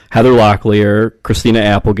 Heather Locklear, Christina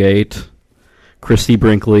Applegate, Christy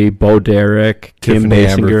Brinkley, Bo Derek, Kim Tiffany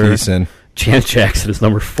Amber Basinger. Thiessen. Janet Jackson is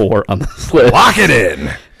number 4 on this list. Lock it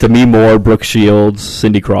in. Demi Moore, Brooke Shields,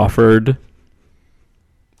 Cindy Crawford.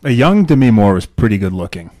 A young Demi Moore was pretty good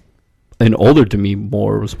looking. An older Demi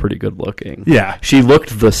Moore was pretty good looking. Yeah. She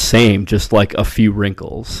looked the same, just like a few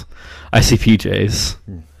wrinkles. I see PJs.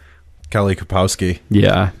 Kelly Kapowski.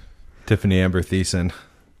 Yeah. Tiffany Amber Thiessen.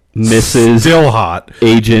 Mrs. Still hot.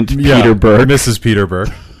 Agent Yeah, Peter Burke. Mrs. Peter Burke.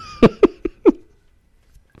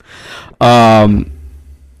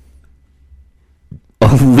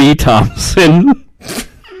 Lee Thompson.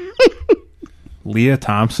 Leah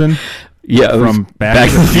Thompson Yeah, it was from Back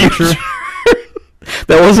to the Future.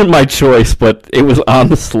 That wasn't my choice, but it was on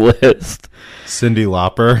this list. Cyndi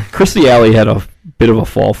Lauper. Kirstie Alley had a bit of a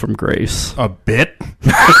fall from grace. A bit?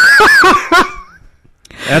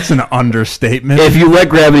 That's an understatement. If you let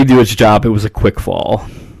gravity do its job, it was a quick fall.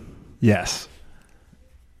 Yes.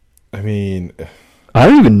 I mean, I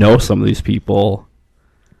don't even know some of these people.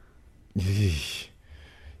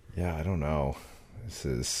 yeah, I don't know. This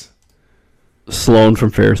is Sloane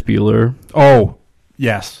from Ferris Bueller. Oh,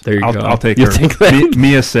 yes. There you go. I'll take You her. think that?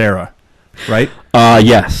 Mia Sarah, right?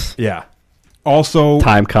 Yes. Yeah. Also,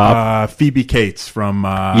 Time Cop. Phoebe Cates from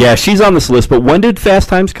Yeah, she's on this list, but when did Fast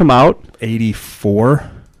Times come out? 84.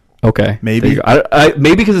 Okay. Maybe. There you go.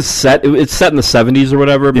 Maybe because it's set in the 70s or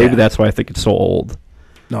whatever. Maybe Yeah. that's why I think it's so old.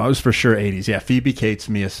 No, it was for sure 80s. Yeah, Phoebe Cates,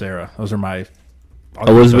 Mia Sara. Those are my...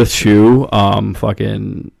 Elizabeth Shue,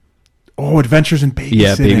 fucking... Oh, Adventures in Babysitting.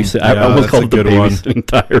 Yeah, babysitting. I Yeah, almost that's called a it the good one. Babysitting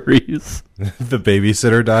Diaries. The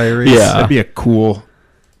Babysitter Diaries. Yeah. That'd be a cool,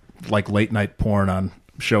 like, late-night porn on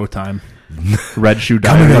Showtime. Red Shoe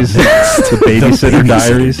Diaries. The Babysitter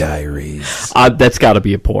Diaries. Diaries. That's got to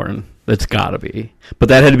be a porn. That's got to be. But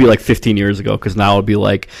that had to be like 15 years ago, because now it'd be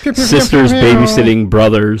like sisters babysitting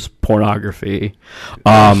brothers pornography.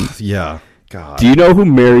 Yeah. God. Do you know who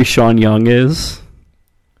Mary Sean Young is?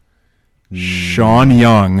 Sean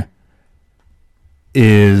Young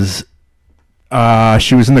is...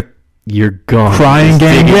 she was in the You're gone. Crying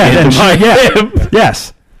Game. Digging Yeah, into my hip.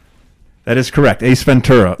 Yes. That is correct. Ace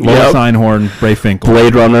Ventura, Lois Einhorn, Ray Finkel.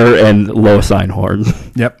 Blade Runner and Lois Einhorn.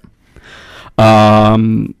 Yep.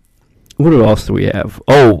 What else do we have?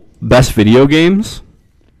 Oh, best video games?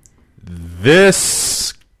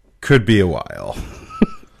 This could be a while.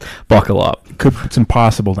 Buckle up. It's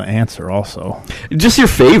impossible to answer also. Just your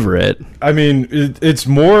favorite. I mean, it's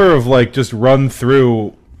more of like just run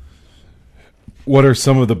through what are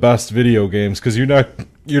some of the best video games, because you're not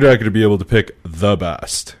going to be able to pick the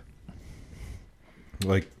best.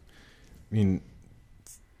 Like, I mean,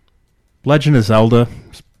 Legend of Zelda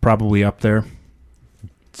is probably up there.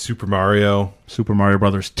 Super Mario, Super Mario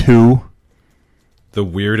Brothers 2, the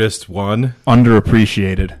weirdest one.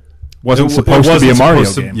 underappreciated. Wasn't It supposed to be a wasn't Mario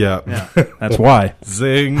supposed to- game. Yeah. That's why.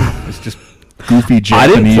 Zing. It's just goofy I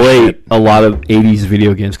Japanese didn't play shit. a lot of 80s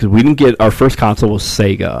video games because we didn't get our first console was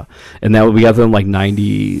Sega, and that we got them like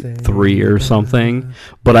 93 or something.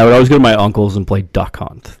 But I would always go to my uncle's and play Duck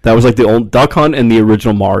Hunt. That was like the old Duck Hunt, and the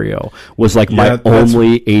original Mario was like my that's-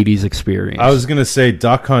 only 80s experience. I was going to say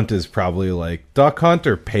Duck Hunt is probably like Duck Hunt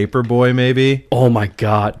or Paperboy, maybe. Oh my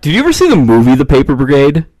god! Did you ever see the movie The Paper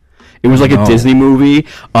Brigade? It was like No. a Disney movie.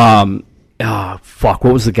 Fuck,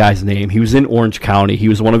 what was the guy's name? He was in Orange County. He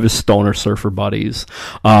was one of his stoner surfer buddies.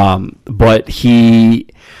 But he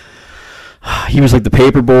was like the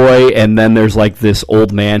paper boy, and then there's like this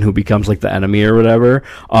old man who becomes like the enemy or whatever.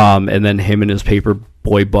 And then him and his paper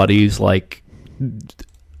boy buddies like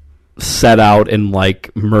set out and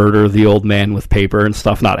like murder the old man with paper and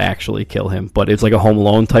stuff. Not actually kill him, but it's like a Home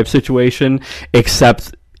Alone type situation,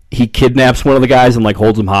 except he kidnaps one of the guys and like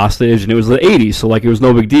holds him hostage, and it was the 80s, so like it was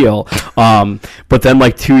no big deal. But then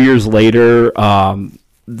like 2 years later,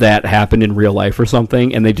 that happened in real life or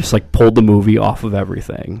something, and they just like pulled the movie off of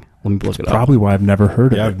everything. Let me look it up. Probably why I've never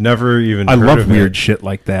heard of Yeah, it. I've never even I heard love of weird it. shit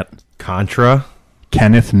like that. Contra.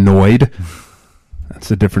 Kenneth Noyd.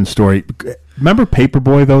 That's a different story. Remember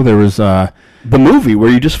Paperboy, though? There was... The movie where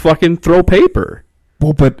you just fucking throw paper.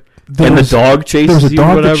 well, but... And the dog chases There was a you, dog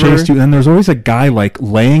that whatever. chased you, and there's always a guy, like,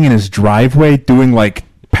 laying in his driveway doing, like,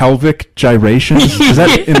 pelvic gyrations. Is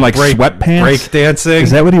that in, like, sweatpants? Break dancing.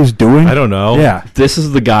 Is that what he was doing? I don't know. Yeah. This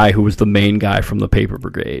is the guy who was the main guy from the Paper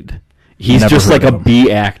Brigade. He's Never just heard like a of him.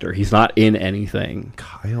 B actor. He's not in anything.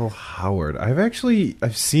 Kyle Howard.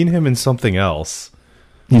 I've seen him in something else.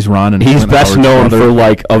 He's Ron and He's Clint best Howard's known brother. for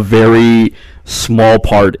like a very small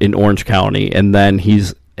part in Orange County, and then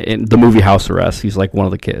he's in the movie House Arrest. He's like one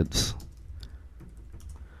of the kids.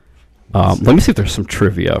 Let me see if there's some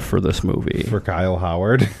trivia for this movie. For Kyle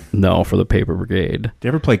Howard. No, for the Paper Brigade. Did you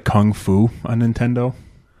ever play Kung Fu on Nintendo?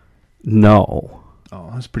 No.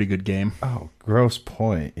 Oh, that's a pretty good game. Oh, Gross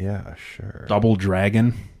Point. Yeah, sure. Double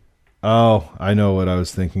Dragon. Oh, I know what I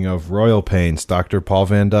was thinking of. Royal Pains, Dr. Paul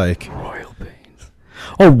Van Dyke. Royal Pains.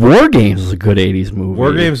 Oh, War Games was a good 80s movie.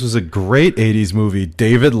 War Games was a great 80s movie.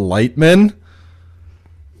 David Lightman.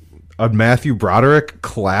 A Matthew Broderick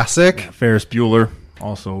classic. Ferris Bueller.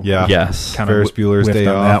 Also, Yeah. Yes. kind Ferris Bueller's whiffed Day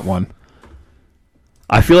on Off. that one.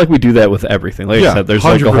 I feel like we do that with everything. Like Yeah, I said, there's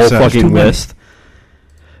like a whole 100%. fucking Too many. list.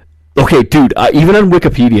 Okay, dude, even on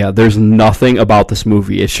Wikipedia, there's nothing about this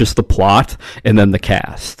movie. It's just the plot and then the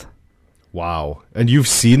cast. Wow. And you've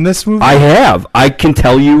seen this movie? I have. I can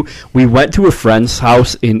tell you, we went to a friend's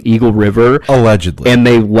house in Eagle River, Allegedly. and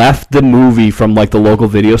they left the movie from like the local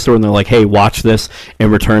video store, and they're like, "Hey, watch this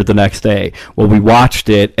and return it the next day." Well, we watched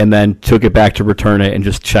it and then took it back to return it and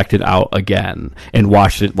just checked it out again and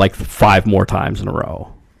watched it like 5 more times in a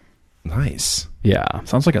row. Nice. Yeah.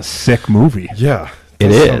 Sounds like a sick movie. Yeah. It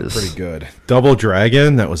does sound is. pretty good. Double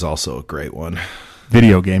Dragon, that was also a great one.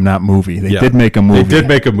 Video game, not movie. They Yeah. did make a movie. They did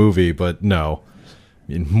make a movie, but no.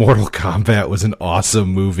 I mean, Mortal Kombat was an awesome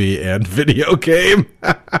movie and video game.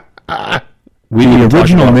 We need The to talk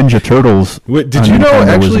original about- Ninja Turtles. Wait, did on you know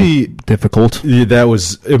Nintendo was actually- difficult? Yeah, that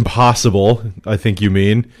was impossible, I think you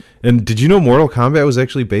mean. And did you know Mortal Kombat was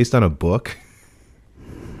actually based on a book?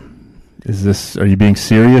 Is this? Are you being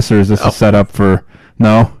serious, or is this a setup for?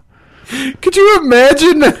 No. Could you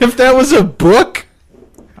imagine if that was a book?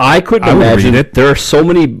 I couldn't I would imagine read it. There are so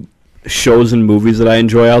many shows and movies that I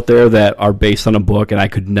enjoy out there that are based on a book, and I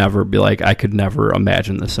could never be like, I could never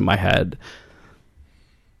imagine this in my head.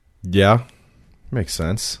 Yeah, makes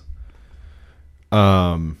sense.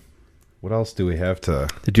 What else do we have to?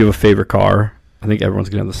 Did you have a favorite car? I think everyone's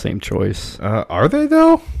gonna have the same choice. Are they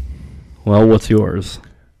though? Well, what's yours?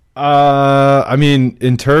 I mean,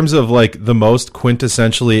 in terms of like the most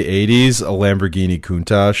quintessentially '80s, a Lamborghini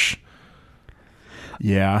Countach.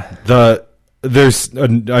 Yeah. The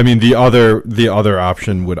other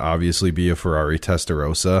option would obviously be a Ferrari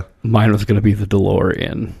Testarossa. Mine was gonna be the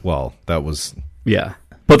DeLorean. Well, that was Yeah,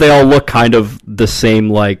 but they all look kind of the same,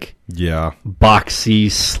 like yeah.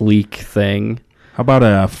 boxy, sleek thing. How about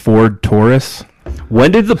a Ford Taurus?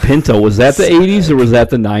 When did the Pinto? Was that the 80s or was that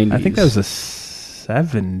the 90s? I think that was the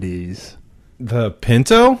 70s. The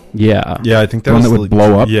Pinto? Yeah. Yeah, I think that The one was that would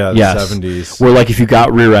blow up? Yeah, the Yes. 70s. Where, like, if you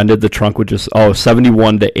got rear-ended, the trunk would just...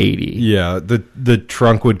 71 to 80. Yeah, the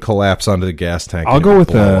trunk would collapse onto the gas tank. I'll and go it would with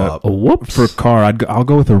blow a- up. Oh, whoops. For a car, I'll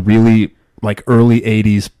go with a really like early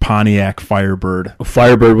 80s Pontiac Firebird.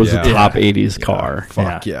 Firebird was Yeah. the top 80s car.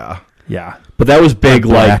 Fuck yeah. Yeah. But that was big,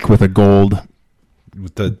 Black like, with a gold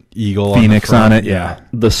With the eagle Phoenix on, on the it. front. Yeah.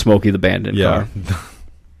 the Smokey the Bandit Yeah. car.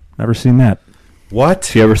 Never seen that. What?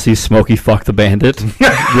 Did you ever see Smokey Fuck the Bandit?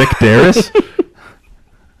 Rick Darris?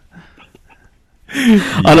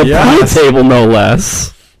 On a Yes. pool table, no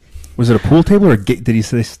less. Was it a pool table or did he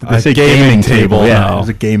say, A say gaming table, Yeah, no. it was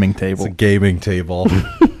a gaming It's table. a gaming table.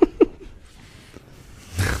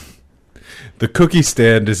 The cookie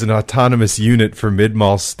stand is an autonomous unit for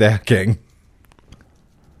mid-mall stacking.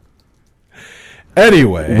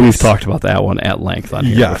 Anyway, We've talked about that one at length on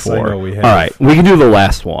here Yes, I before. know we have. All right, we can do the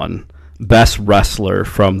last one. Best wrestler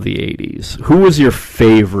from the 80s. Who was your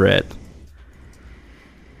favorite?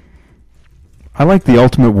 I like the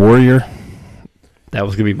Ultimate Warrior. That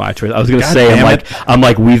was gonna be my choice. I was gonna God say, damn I'm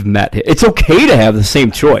like, we've met. It's okay to have the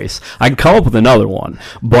same choice. I can come up with another one,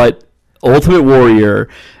 but Ultimate Warrior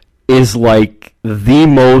is like the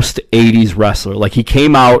most 80s wrestler. Like, he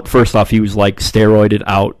came out, first off, he was like steroided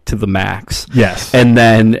out to the max. Yes. And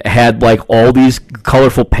then had like all these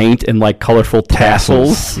colorful paint and like colorful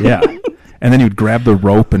tassels. Yeah. And then he would grab the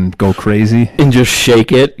rope and go crazy. And just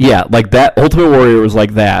shake it. Yeah, like that. Ultimate Warrior was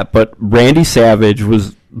like that. But Randy Savage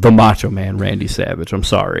was the Macho Man. Randy Savage, I'm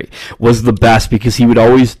sorry, was the best because he would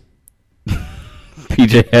always...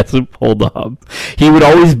 PJ has it pulled up. He would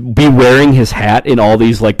always be wearing his hat in all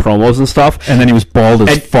these like promos and stuff. And then he was bald as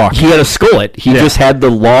And fuck. he had a skullet. He Yeah. just had the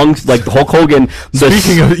long, like Hulk Hogan.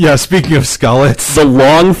 speaking of skullets, the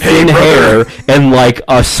long thin hair brother. and like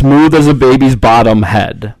a smooth as a baby's bottom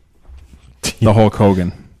head. the Hulk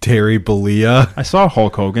Hogan. Terry Bollea. I saw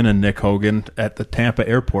Hulk Hogan and Nick Hogan at the Tampa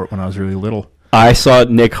airport when I was really little. I saw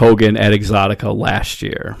Nick Hogan at Exotica last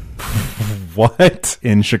year. What?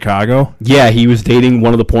 In Chicago. Yeah, he was dating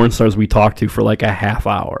one of the porn stars we talked to for like a half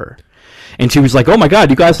hour. And she was like, "Oh my God,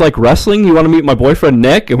 you guys like wrestling? You want to meet my boyfriend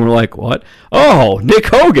Nick?" And we're like, "What? Oh, Nick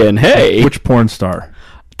Hogan, hey." Which porn star?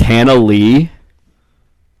 Tana Lee.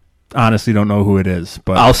 Honestly, don't know who it is,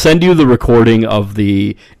 but I'll send you the recording of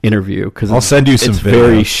the interview because I'll send you some It's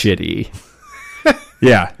very videos. shitty.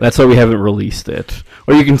 yeah, That's why we haven't released it.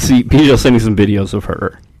 Or you can see PJ will send you some videos of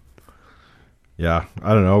her. Yeah,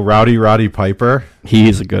 I don't know. Rowdy Piper. He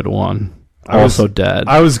is a good one. Also dead.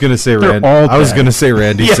 I was gonna say They're Randy. all I was dead. gonna say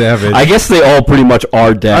Randy Savage. I guess they all pretty much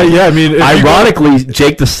are dead. Yeah, I mean, if you go- ironically,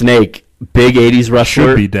 Jake the Snake, big 80s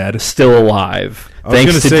wrestler, Should be dead. still alive. I was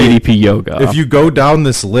Thanks gonna to say, DDP Yoga. If you go down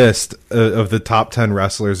this list of the top 10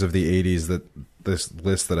 wrestlers of the 80s, this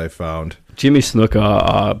list that I found. Jimmy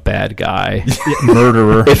Snuka, bad guy.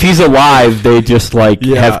 murderer. If he's alive, they just like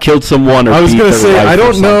Yeah. have killed someone or I was beat gonna their say wife I or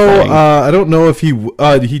don't know. something. I don't know if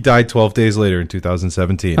he died 12 days later in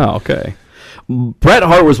 2017. Oh, okay. Bret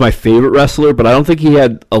Hart was my favorite wrestler, but I don't think he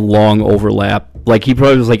had a long overlap. Like, he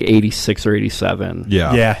probably was like 86 or 87.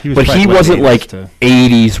 Yeah, yeah, he was But probably he late wasn't 80s like to-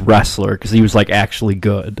 80s wrestler because he was like actually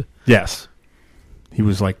good. yes, he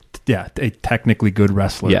was like a technically good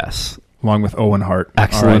wrestler. Yes. along with Owen Hart.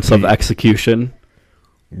 Excellence of R.I.P. execution.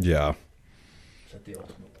 yeah.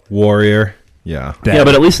 Warrior. Yeah, Dead. Yeah,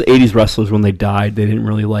 but at least the 80s wrestlers, when they died, they didn't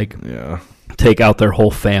really like yeah. take out their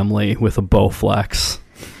whole family with a Bowflex.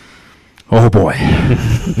 oh boy,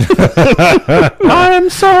 I'm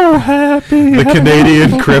so happy. The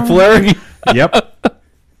Canadian Crippler. Yep.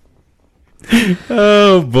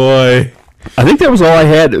 Oh boy. I think that was all I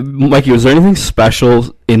had. Mikey, was there anything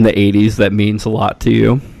special in the 80s that means a lot to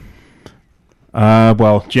you?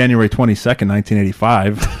 Well, January 22nd,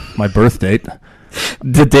 1985, my birth date.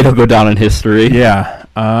 Did they don't go down in history? Yeah.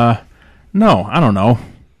 No, I don't know.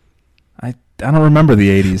 I don't remember the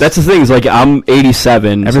 80s. That's the thing. Is like I'm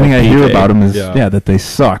 87. Everything so I hear PJ. about them is Yeah. that they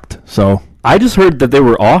sucked. So I just heard that they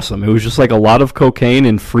were awesome. It was just like a lot of cocaine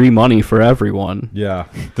and free money for everyone. Yeah,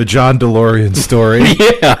 the John DeLorean story.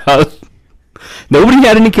 Yeah. Nobody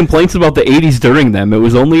had any complaints about the 80s during them. It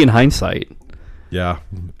was only in hindsight. Yeah,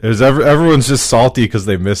 it was everyone's just salty because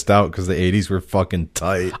they missed out because the 80s were fucking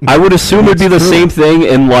tight. I would assume it'd be the same thing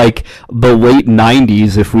in like the late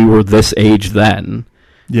 90s if we were this age then.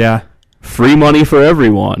 yeah, Free money for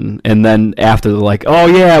everyone. And then after they're like, oh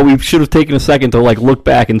yeah, we should have taken a second to like look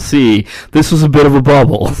back and see this was a bit of a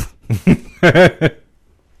bubble.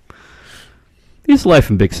 It's life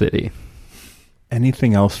in big city.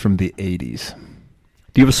 anything else from the 80s?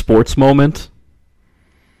 Do you have a sports moment?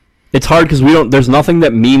 It's hard because there's nothing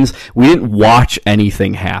that means we didn't watch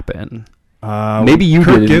anything happen. Maybe you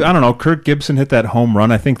didn't. I don't know. Kirk Gibson hit that home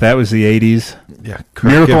run. I think that was the 80s. Yeah,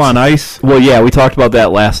 Miracle on Ice. Well, yeah, we talked about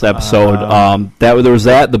that last episode. There was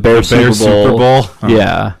the Bears Bears Super Bowl.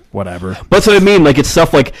 Yeah. Whatever. But that's what I mean. Like, it's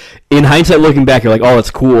stuff like, in hindsight, looking back, you're like, oh,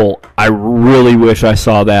 that's cool. I really wish I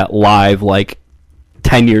saw that live, like,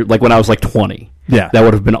 10 years, like when I was like 20. Yeah. That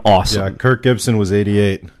would have been awesome. Yeah, Kirk Gibson was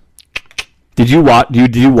 88. Did you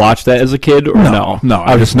watch that as a kid or no? No,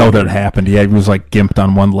 I just know that it happened. Yeah, he was like gimped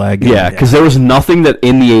on one leg. Yeah, because there was nothing that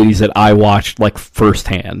in the 80s that I watched like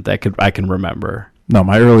firsthand that I can remember. No,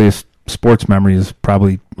 my earliest sports memory is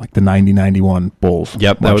probably like the 90-91 Bulls.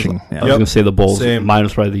 Yep, I was yeah. going to say the Bulls. Same. Mine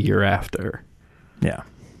was probably the year after. Yeah.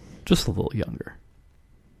 Just a little younger.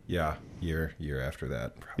 Yeah, year after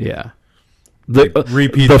that. Probably. Yeah.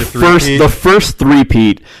 Repeat the the first three-peat. the first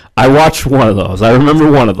three-peat. I watched one of those. I remember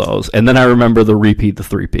one of those, and then I remember the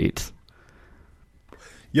three-peat.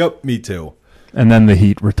 Yep, me too. And then the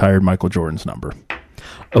Heat retired Michael Jordan's number.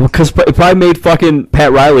 Because it probably made fucking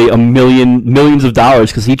Pat Riley millions of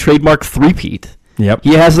dollars because he trademarked three-peat. Yep.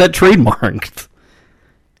 He has that trademarked.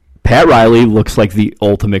 Pat Riley looks like the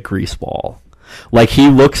ultimate greaseball. Like he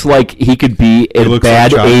looks like he could be a looks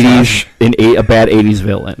bad like John 80s Tesh. a bad 80s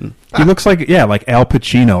villain. He looks like Al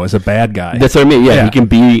Pacino as a bad guy. That's what I mean. Yeah, Yeah. he can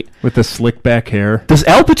be. with the slick back hair. Does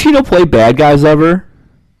Al Pacino play bad guys ever?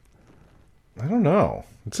 I don't know.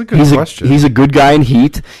 It's a good question. He's a good guy in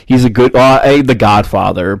Heat. He's a good The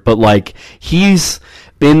Godfather, but like he's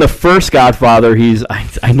in the first Godfather.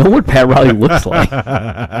 I know what Pat Riley looks like.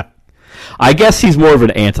 I guess he's more of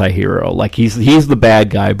an anti-hero. Like he's the bad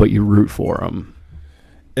guy, but you root for him.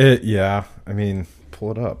 Yeah, I mean,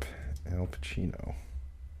 pull it up. Al Pacino.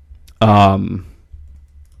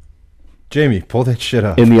 Jamie, pull that shit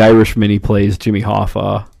up. In The Irishman, he plays Jimmy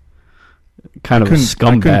Hoffa. Kind of a I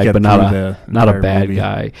couldn't scumbag, get but not through a the not a entire bad movie.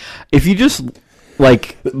 guy. If you just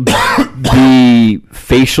like the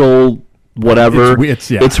facial whatever,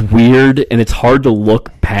 It's weird and it's hard to look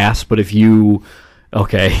past. But if you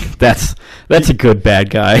that's a good bad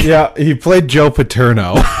guy. Yeah, he played Joe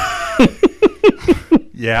Paterno.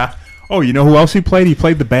 Yeah. Oh, you know who else he played? He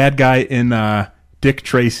played the bad guy in Dick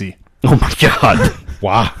Tracy. Oh my god.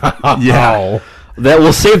 Wow. Yeah. That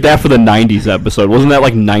we'll save that for the 90s episode. Wasn't that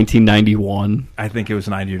like 1991? I think it was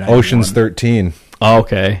 90 or 91. Ocean's 13. Oh,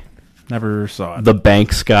 okay. Never saw it. The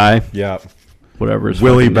Banks guy, Yeah. whatever his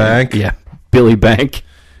Willie fucking name- Bank? Yeah, Billy Bank,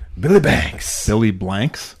 Billy Banks. Billy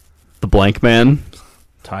Blanks. the Blank Man.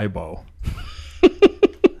 Tybo.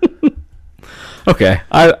 Okay,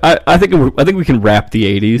 I think we can wrap the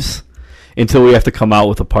 80s until we have to come out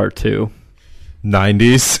with a part 2.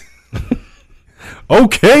 90s.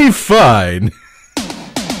 Okay, fine.